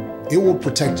 It will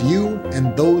protect you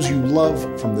and those you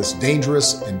love from this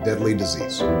dangerous and deadly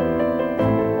disease.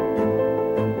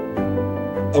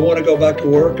 want to go back to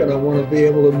work, and I want to be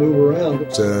able to move around.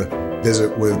 To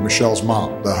visit with Michelle's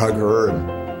mom, to hug her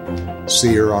and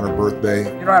see her on her birthday.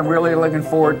 You know what I'm really looking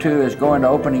forward to is going to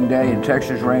opening day in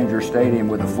Texas Ranger Stadium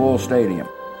with a full stadium.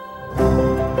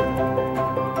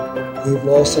 We've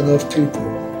lost enough people,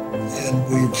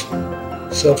 and we've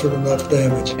suffered enough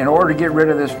damage. In order to get rid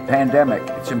of this pandemic,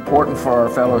 it's important for our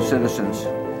fellow citizens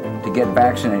to get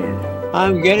vaccinated.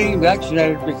 I'm getting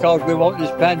vaccinated because we want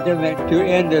this pandemic to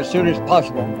end as soon as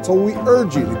possible. So we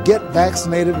urge you to get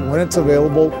vaccinated when it's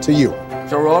available to you.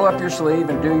 So roll up your sleeve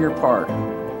and do your part.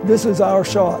 This is our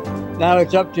shot. Now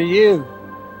it's up to you.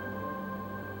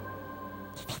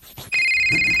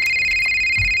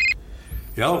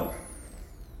 Yo,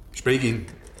 speaking.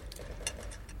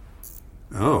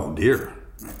 Oh, dear.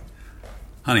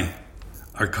 Honey,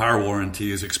 our car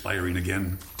warranty is expiring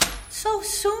again. So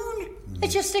soon? It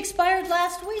just expired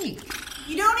last week.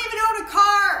 You don't even own a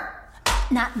car!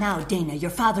 Not now, Dana.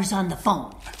 Your father's on the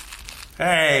phone.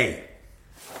 Hey!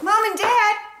 Mom and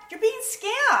Dad, you're being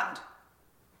scammed.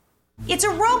 It's a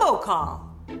robocall.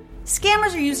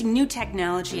 Scammers are using new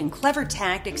technology and clever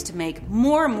tactics to make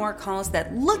more and more calls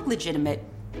that look legitimate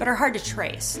but are hard to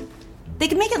trace. They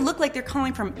can make it look like they're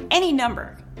calling from any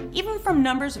number, even from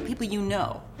numbers of people you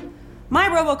know. My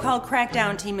robocall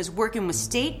crackdown team is working with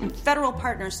state and federal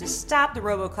partners to stop the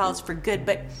robocalls for good,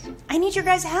 but I need your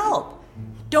guys' help.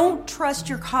 Don't trust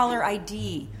your caller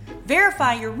ID.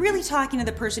 Verify you're really talking to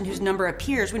the person whose number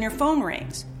appears when your phone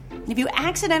rings. And if you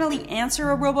accidentally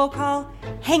answer a robocall,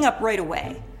 hang up right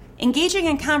away. Engaging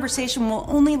in conversation will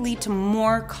only lead to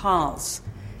more calls.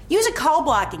 Use a call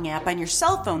blocking app on your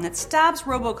cell phone that stops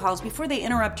robocalls before they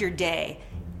interrupt your day.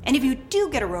 And if you do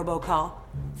get a robocall,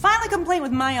 file a complaint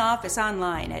with my office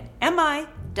online at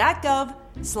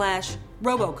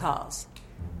mi.gov/robocalls.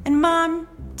 And Mom,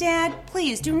 Dad,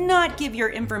 please do not give your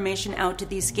information out to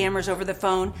these scammers over the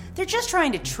phone. They're just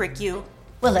trying to trick you.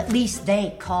 Well, at least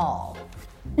they call.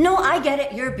 No, I get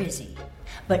it. You're busy.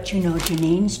 But you know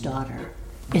Janine's daughter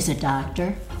is a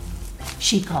doctor.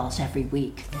 She calls every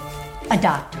week. A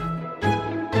doctor.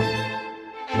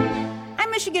 I'm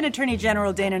Michigan Attorney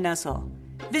General Dana Nessel.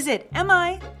 Visit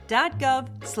mi.gov/AG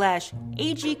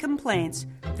complaints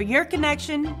for your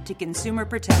connection to consumer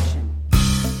protection.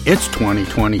 It's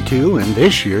 2022, and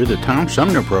this year the Tom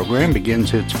Sumner program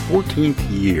begins its 14th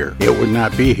year. It would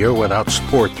not be here without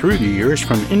support through the years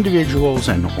from individuals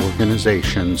and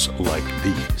organizations like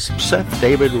these. Seth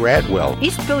David Radwell,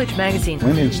 East Village Magazine,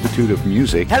 Flint Institute of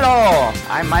Music, Hello,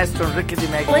 I'm Maestro Ricky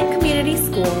DiMeggi. Flint Community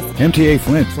Schools, MTA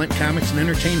Flint, Flint Comics and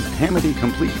Entertainment, Hamady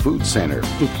Complete Food Center,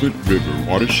 the Flint River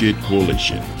Watershed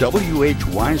Coalition, W.H.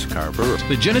 Wisecarver,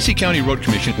 the Genesee County Road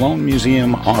Commission, Lone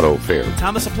Museum Auto Fair,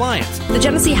 Thomas Appliance, the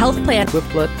Genesee Health Plan,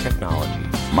 Swiftlet Technology,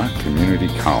 Mott Community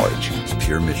College, it's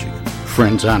Pure Michigan.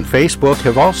 Friends on Facebook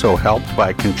have also helped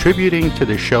by contributing to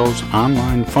the show's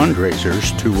online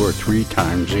fundraisers 2 or 3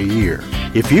 times a year.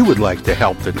 If you would like to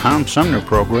help the Tom Sumner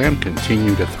program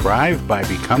continue to thrive by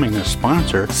becoming a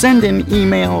sponsor, send an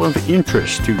email of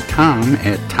interest to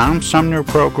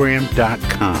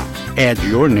tom@tomsumnerprogram.com. Add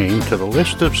your name to the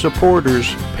list of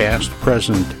supporters, past,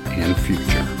 present, and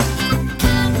future.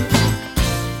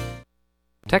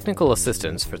 Technical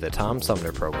assistance for the Tom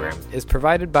Sumner program is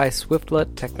provided by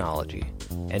Swiftlet Technology,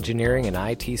 engineering and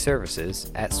IT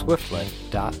services at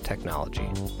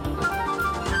swiftlet.technology.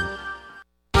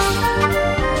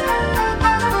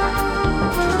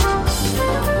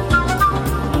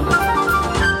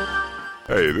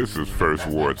 Hey, this is First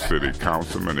Ward City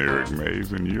Councilman Eric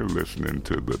Mays, and you're listening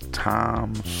to the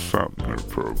Tom Sumner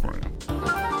program.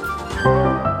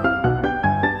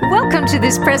 Welcome to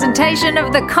this presentation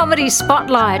of the Comedy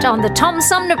Spotlight on the Tom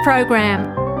Sumner program.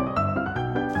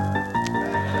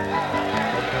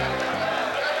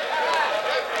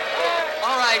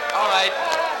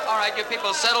 All right, you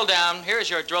people settle down. Here's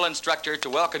your drill instructor to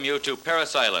welcome you to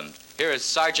Paris Island. Here is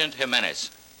Sergeant Jimenez.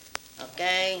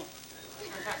 Okay.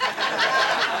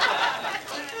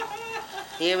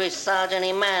 Here is Sergeant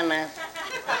Jimenez.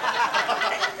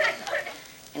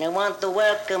 And I want to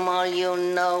welcome all you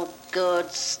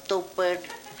no-good,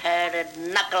 stupid-headed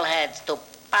knuckleheads to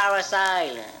Paris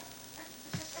Island.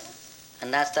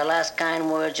 And that's the last kind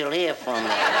words you'll hear from me.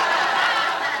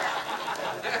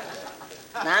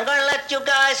 Now, I'm going to let you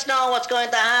guys know what's going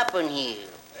to happen here.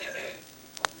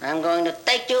 I'm going to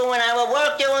take you and I will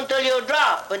work you until you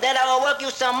drop. And then I will work you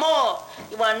some more.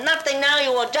 You are nothing now.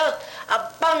 You are just a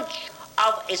bunch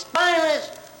of spineless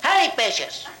hairy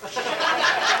fishes.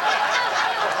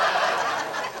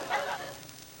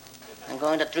 I'm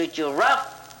going to treat you rough,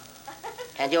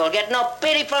 and you will get no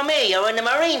pity from me. You're in the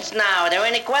Marines now. Are there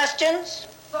any questions?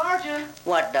 Sergeant.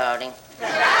 What, darling?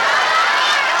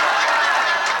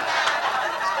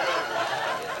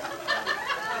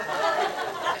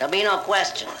 There'll be no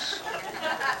questions.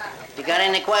 If you got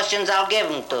any questions, I'll give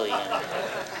them to you.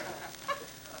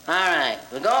 All right,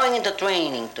 we're going into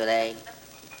training today.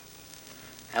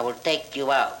 I will take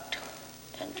you out,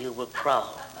 and you will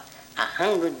crawl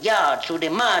 100 yards through the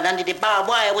mud under the barbed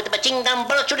wire with the machine gun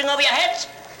bullet shooting over your heads.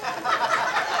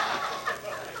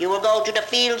 You will go to the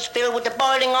fields filled with the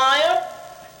boiling oil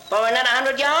for another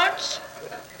 100 yards.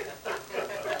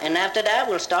 And after that,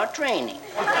 we'll start training.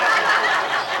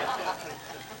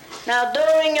 Now,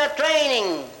 during your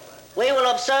training, we will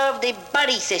observe the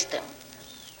buddy system.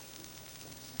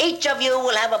 Each of you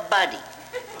will have a buddy.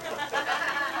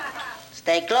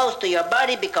 Stay close to your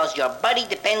buddy because your buddy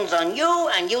depends on you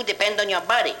and you depend on your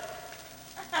buddy.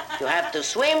 If you have to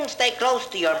swim, stay close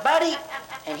to your buddy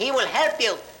and he will help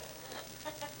you.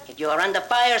 If you are under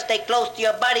fire, stay close to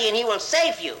your buddy and he will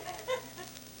save you.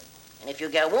 And if you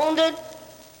get wounded,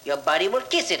 your buddy will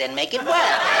kiss it and make it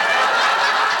well.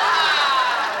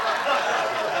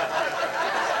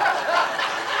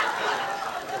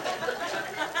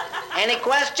 Any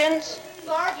questions?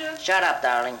 Sergeant. Shut up,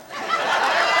 darling.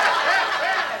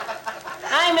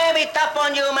 I may be tough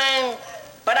on you, man,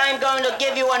 but I'm going to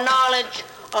give you a knowledge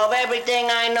of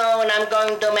everything I know, and I'm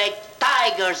going to make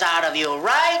tigers out of you,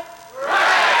 right?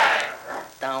 Right!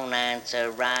 Don't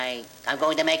answer right. I'm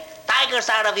going to make tigers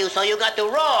out of you, so you got to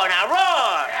roar. Now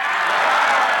roar!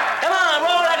 Yeah. Come on,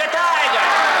 roar like a tiger.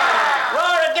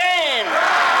 Roar again.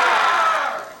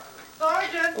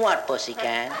 Sergeant. What,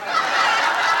 pussycat?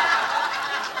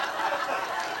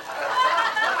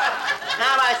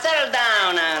 All right, settle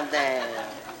down out there.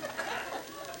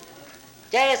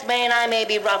 Yes, man, I may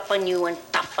be rough on you and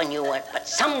tough on you, but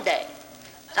someday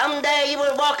you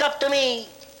will walk up to me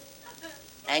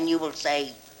and you will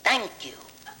say, thank you.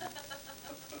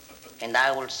 And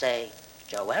I will say,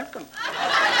 you're welcome.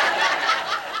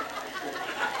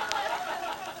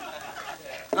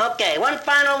 Okay, one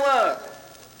final word.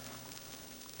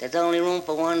 There's only room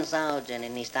for one sergeant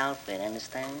in this outfit,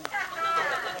 understand?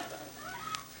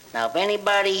 Now, if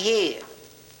anybody here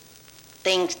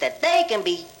thinks that they can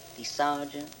be the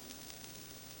sergeant,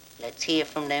 let's hear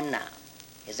from them now.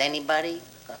 Has anybody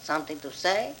got something to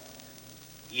say?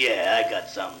 Yeah, I got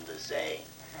something to say.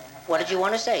 What did you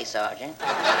want to say, Sergeant?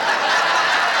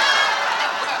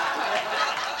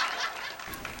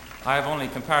 I have only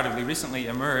comparatively recently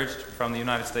emerged from the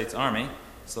United States Army,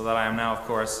 so that I am now, of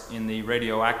course, in the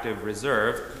radioactive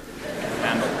reserve.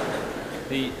 And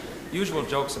the usual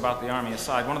jokes about the Army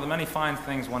aside, one of the many fine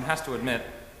things one has to admit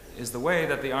is the way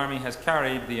that the Army has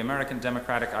carried the American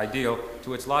democratic ideal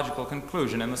to its logical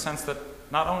conclusion, in the sense that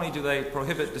not only do they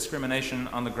prohibit discrimination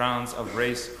on the grounds of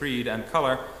race, creed, and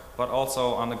color, but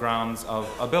also on the grounds of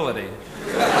ability.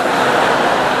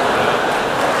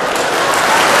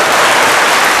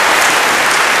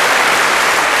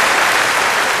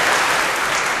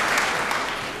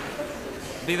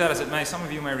 Be that as it may, some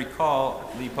of you may recall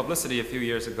the publicity a few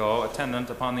years ago attendant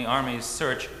upon the Army's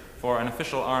search for an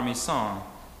official Army song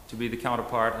to be the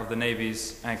counterpart of the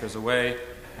Navy's Anchors Aweigh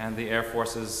and the Air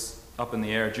Force's Up in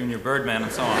the Air, Junior Birdman,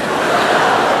 and so on.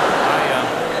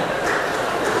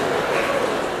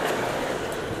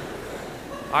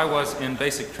 I was in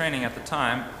basic training at the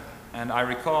time, and I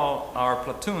recall our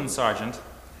platoon sergeant,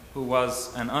 who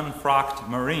was an unfrocked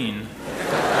Marine,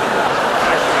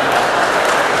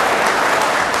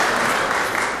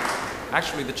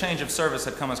 Actually, the change of service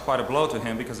had come as quite a blow to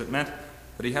him because it meant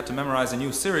that he had to memorize a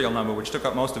new serial number, which took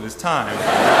up most of his time.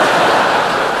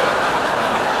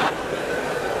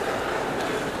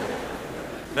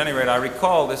 At any rate, I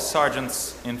recall this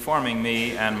sergeant's informing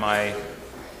me and my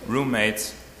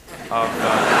roommates of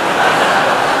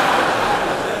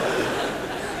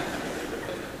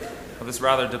this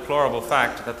rather deplorable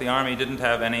fact that the Army didn't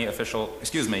have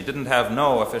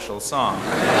no official song.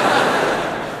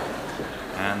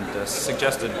 And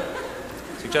suggested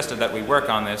that we work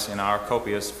on this in our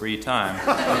copious free time.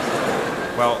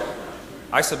 Well,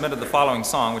 I submitted the following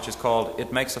song, which is called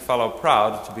It Makes a Fellow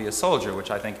Proud to Be a Soldier, which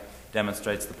I think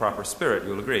demonstrates the proper spirit,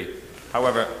 you'll agree.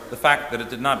 However, the fact that it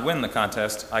did not win the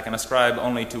contest, I can ascribe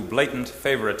only to blatant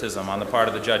favoritism on the part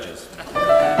of the judges.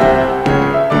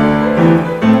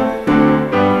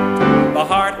 The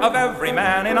heart of every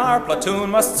man in our platoon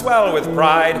must swell with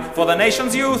pride for the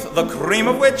nation's youth, the cream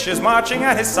of which is marching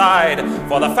at his side,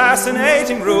 for the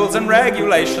fascinating rules and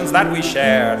regulations that we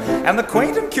share, and the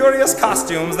quaint and curious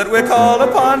costumes that we're called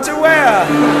upon to wear.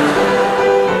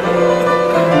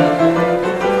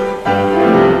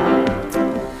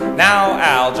 Now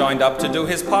Al joined up to do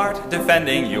his part,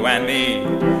 defending you and me.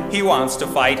 He wants to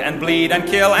fight and bleed and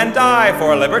kill and die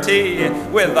for liberty.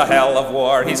 With the hell of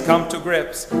war he's come to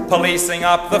grips, policing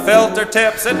up the filter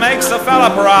tips. It makes a fella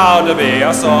proud to be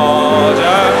a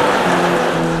soldier.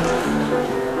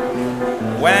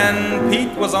 When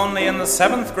Pete was only in the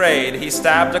 7th grade, he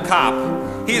stabbed a cop.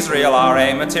 He's real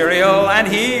RA material, and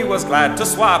he was glad to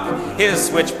swap his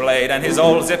switchblade and his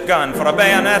old zip gun for a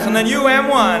bayonet and a new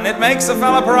M1. It makes a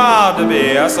fella proud to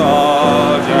be a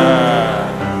soldier.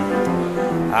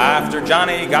 After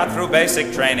Johnny got through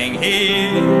basic training, he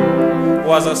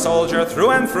was a soldier through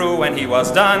and through when he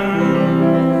was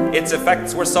done. Its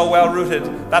effects were so well rooted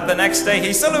that the next day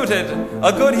he saluted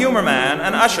a good humor man,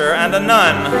 an usher, and a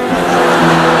nun.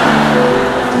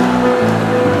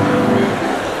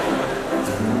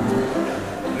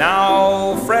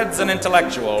 Now Fred's an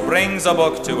intellectual, brings a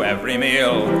book to every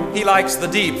meal. He likes the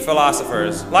deep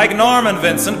philosophers, like Norman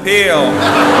Vincent Peale.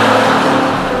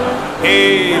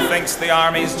 He thinks the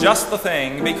Army's just the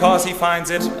thing because he finds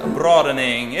it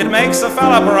broadening. It makes a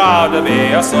fella proud to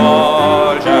be a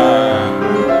soldier.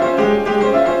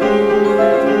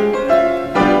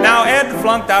 Now Ed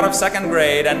flunked out of 2nd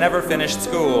grade and never finished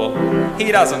school.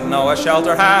 He doesn't know a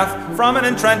shelter half from an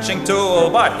entrenching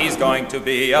tool, but he's going to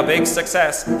be a big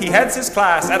success. He heads his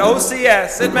class at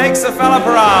OCS. It makes a fella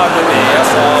proud to be a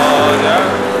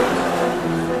soldier.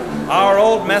 Our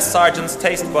old mess sergeant's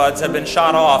taste buds have been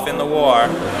shot off in the war,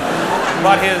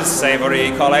 but his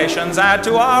savory collations add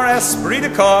to our esprit de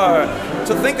corps.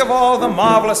 To think of all the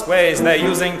marvelous ways they're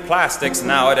using plastics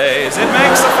nowadays, it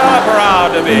makes a fella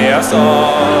proud to be a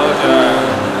soldier.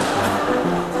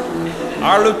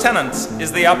 Our lieutenant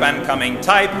is the up-and-coming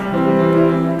type.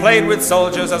 Played with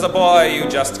soldiers as a boy, you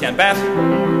just can't bet.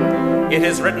 It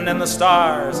is written in the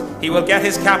stars, he will get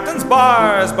his captain's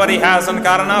bars, but he hasn't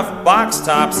got enough box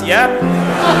tops yet.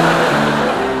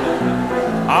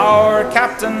 Our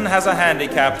captain has a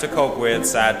handicap to cope with,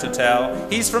 sad to tell.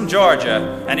 He's from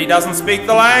Georgia, and he doesn't speak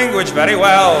the language very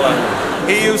well.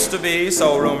 He used to be,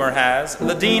 so rumor has,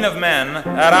 the dean of men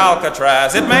at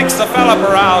Alcatraz. It makes a fella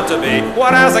proud to be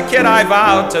what as a kid I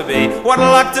vowed to be. What a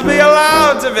luck to be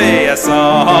allowed to be a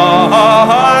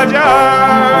soldier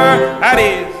at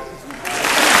ease.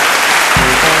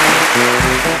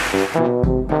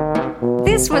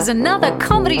 This was another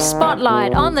comedy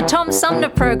spotlight on the Tom Sumner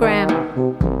Program.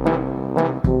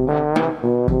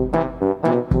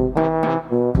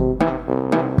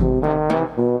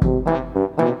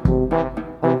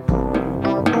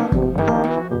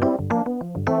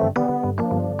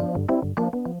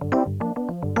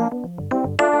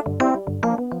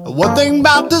 One thing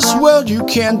about this world, you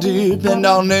can't depend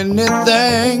on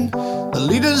anything. The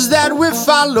leaders that we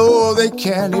follow, they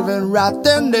can't even write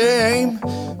their name.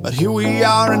 But here we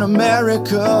are in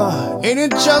America. Ain't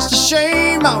it just a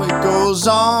shame how it goes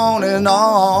on and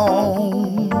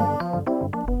on?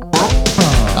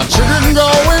 Our children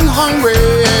going hungry,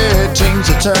 teens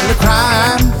are turned to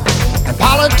crime, and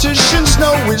politicians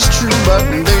know it's true, but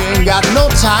they ain't got no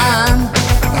time.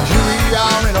 Now here we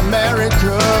are in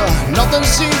America. Nothing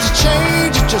seems to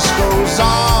change. It just goes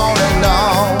on and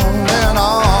on and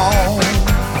on.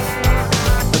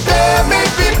 But there may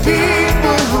be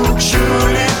people who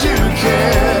truly do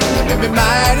care. They may be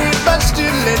mighty, but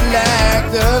still they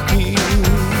lack the key.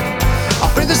 I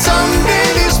pray that someday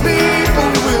these people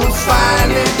will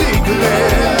finally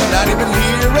declare not even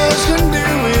heroes can do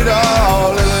it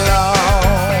all alone.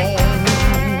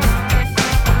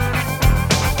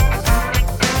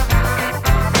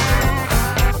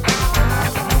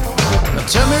 Now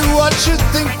tell me what you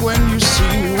think when you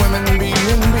see women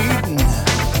being beaten.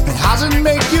 And how's it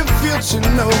make you feel to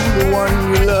know the one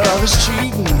you love is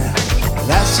cheating?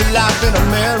 That's the life in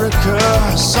America.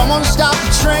 Someone stop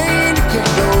the train, it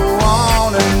can't go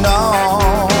on and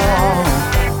on.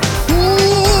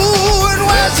 Ooh, and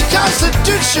where's the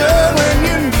Constitution when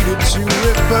you need it to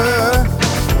refer?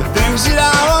 The things that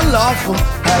are unlawful,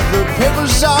 have the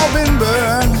papers all been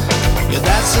burned? Yeah,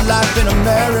 that's the life in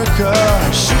America.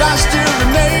 Should I still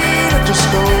remain or just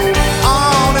go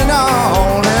on and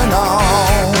on and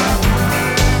on?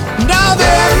 Now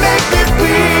there may be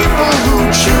people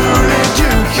who truly do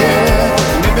care,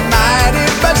 maybe mighty,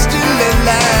 but still they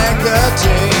lack the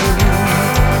taste.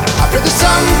 I pray that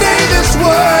someday this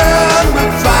world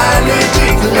will finally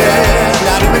declare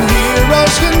not even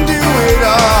heroes can do it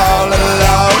all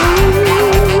alone.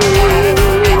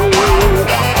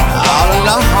 All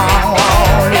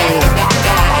alone, yeah.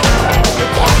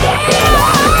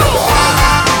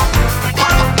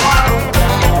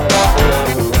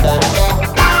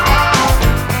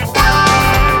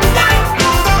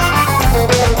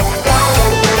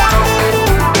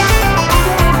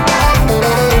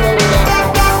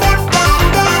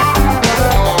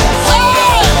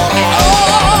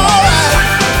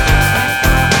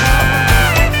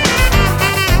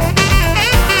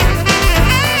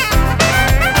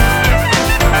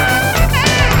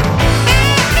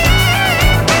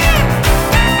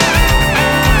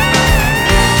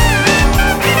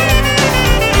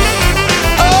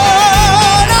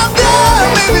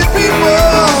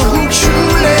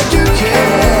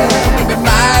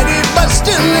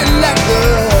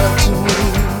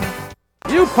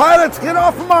 get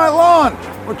off of my lawn.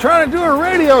 We're trying to do a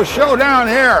radio show down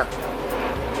here.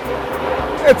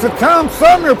 It's a Tom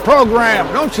Sumner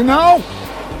program, don't you know?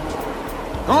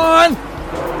 Go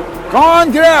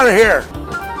on, get out of here.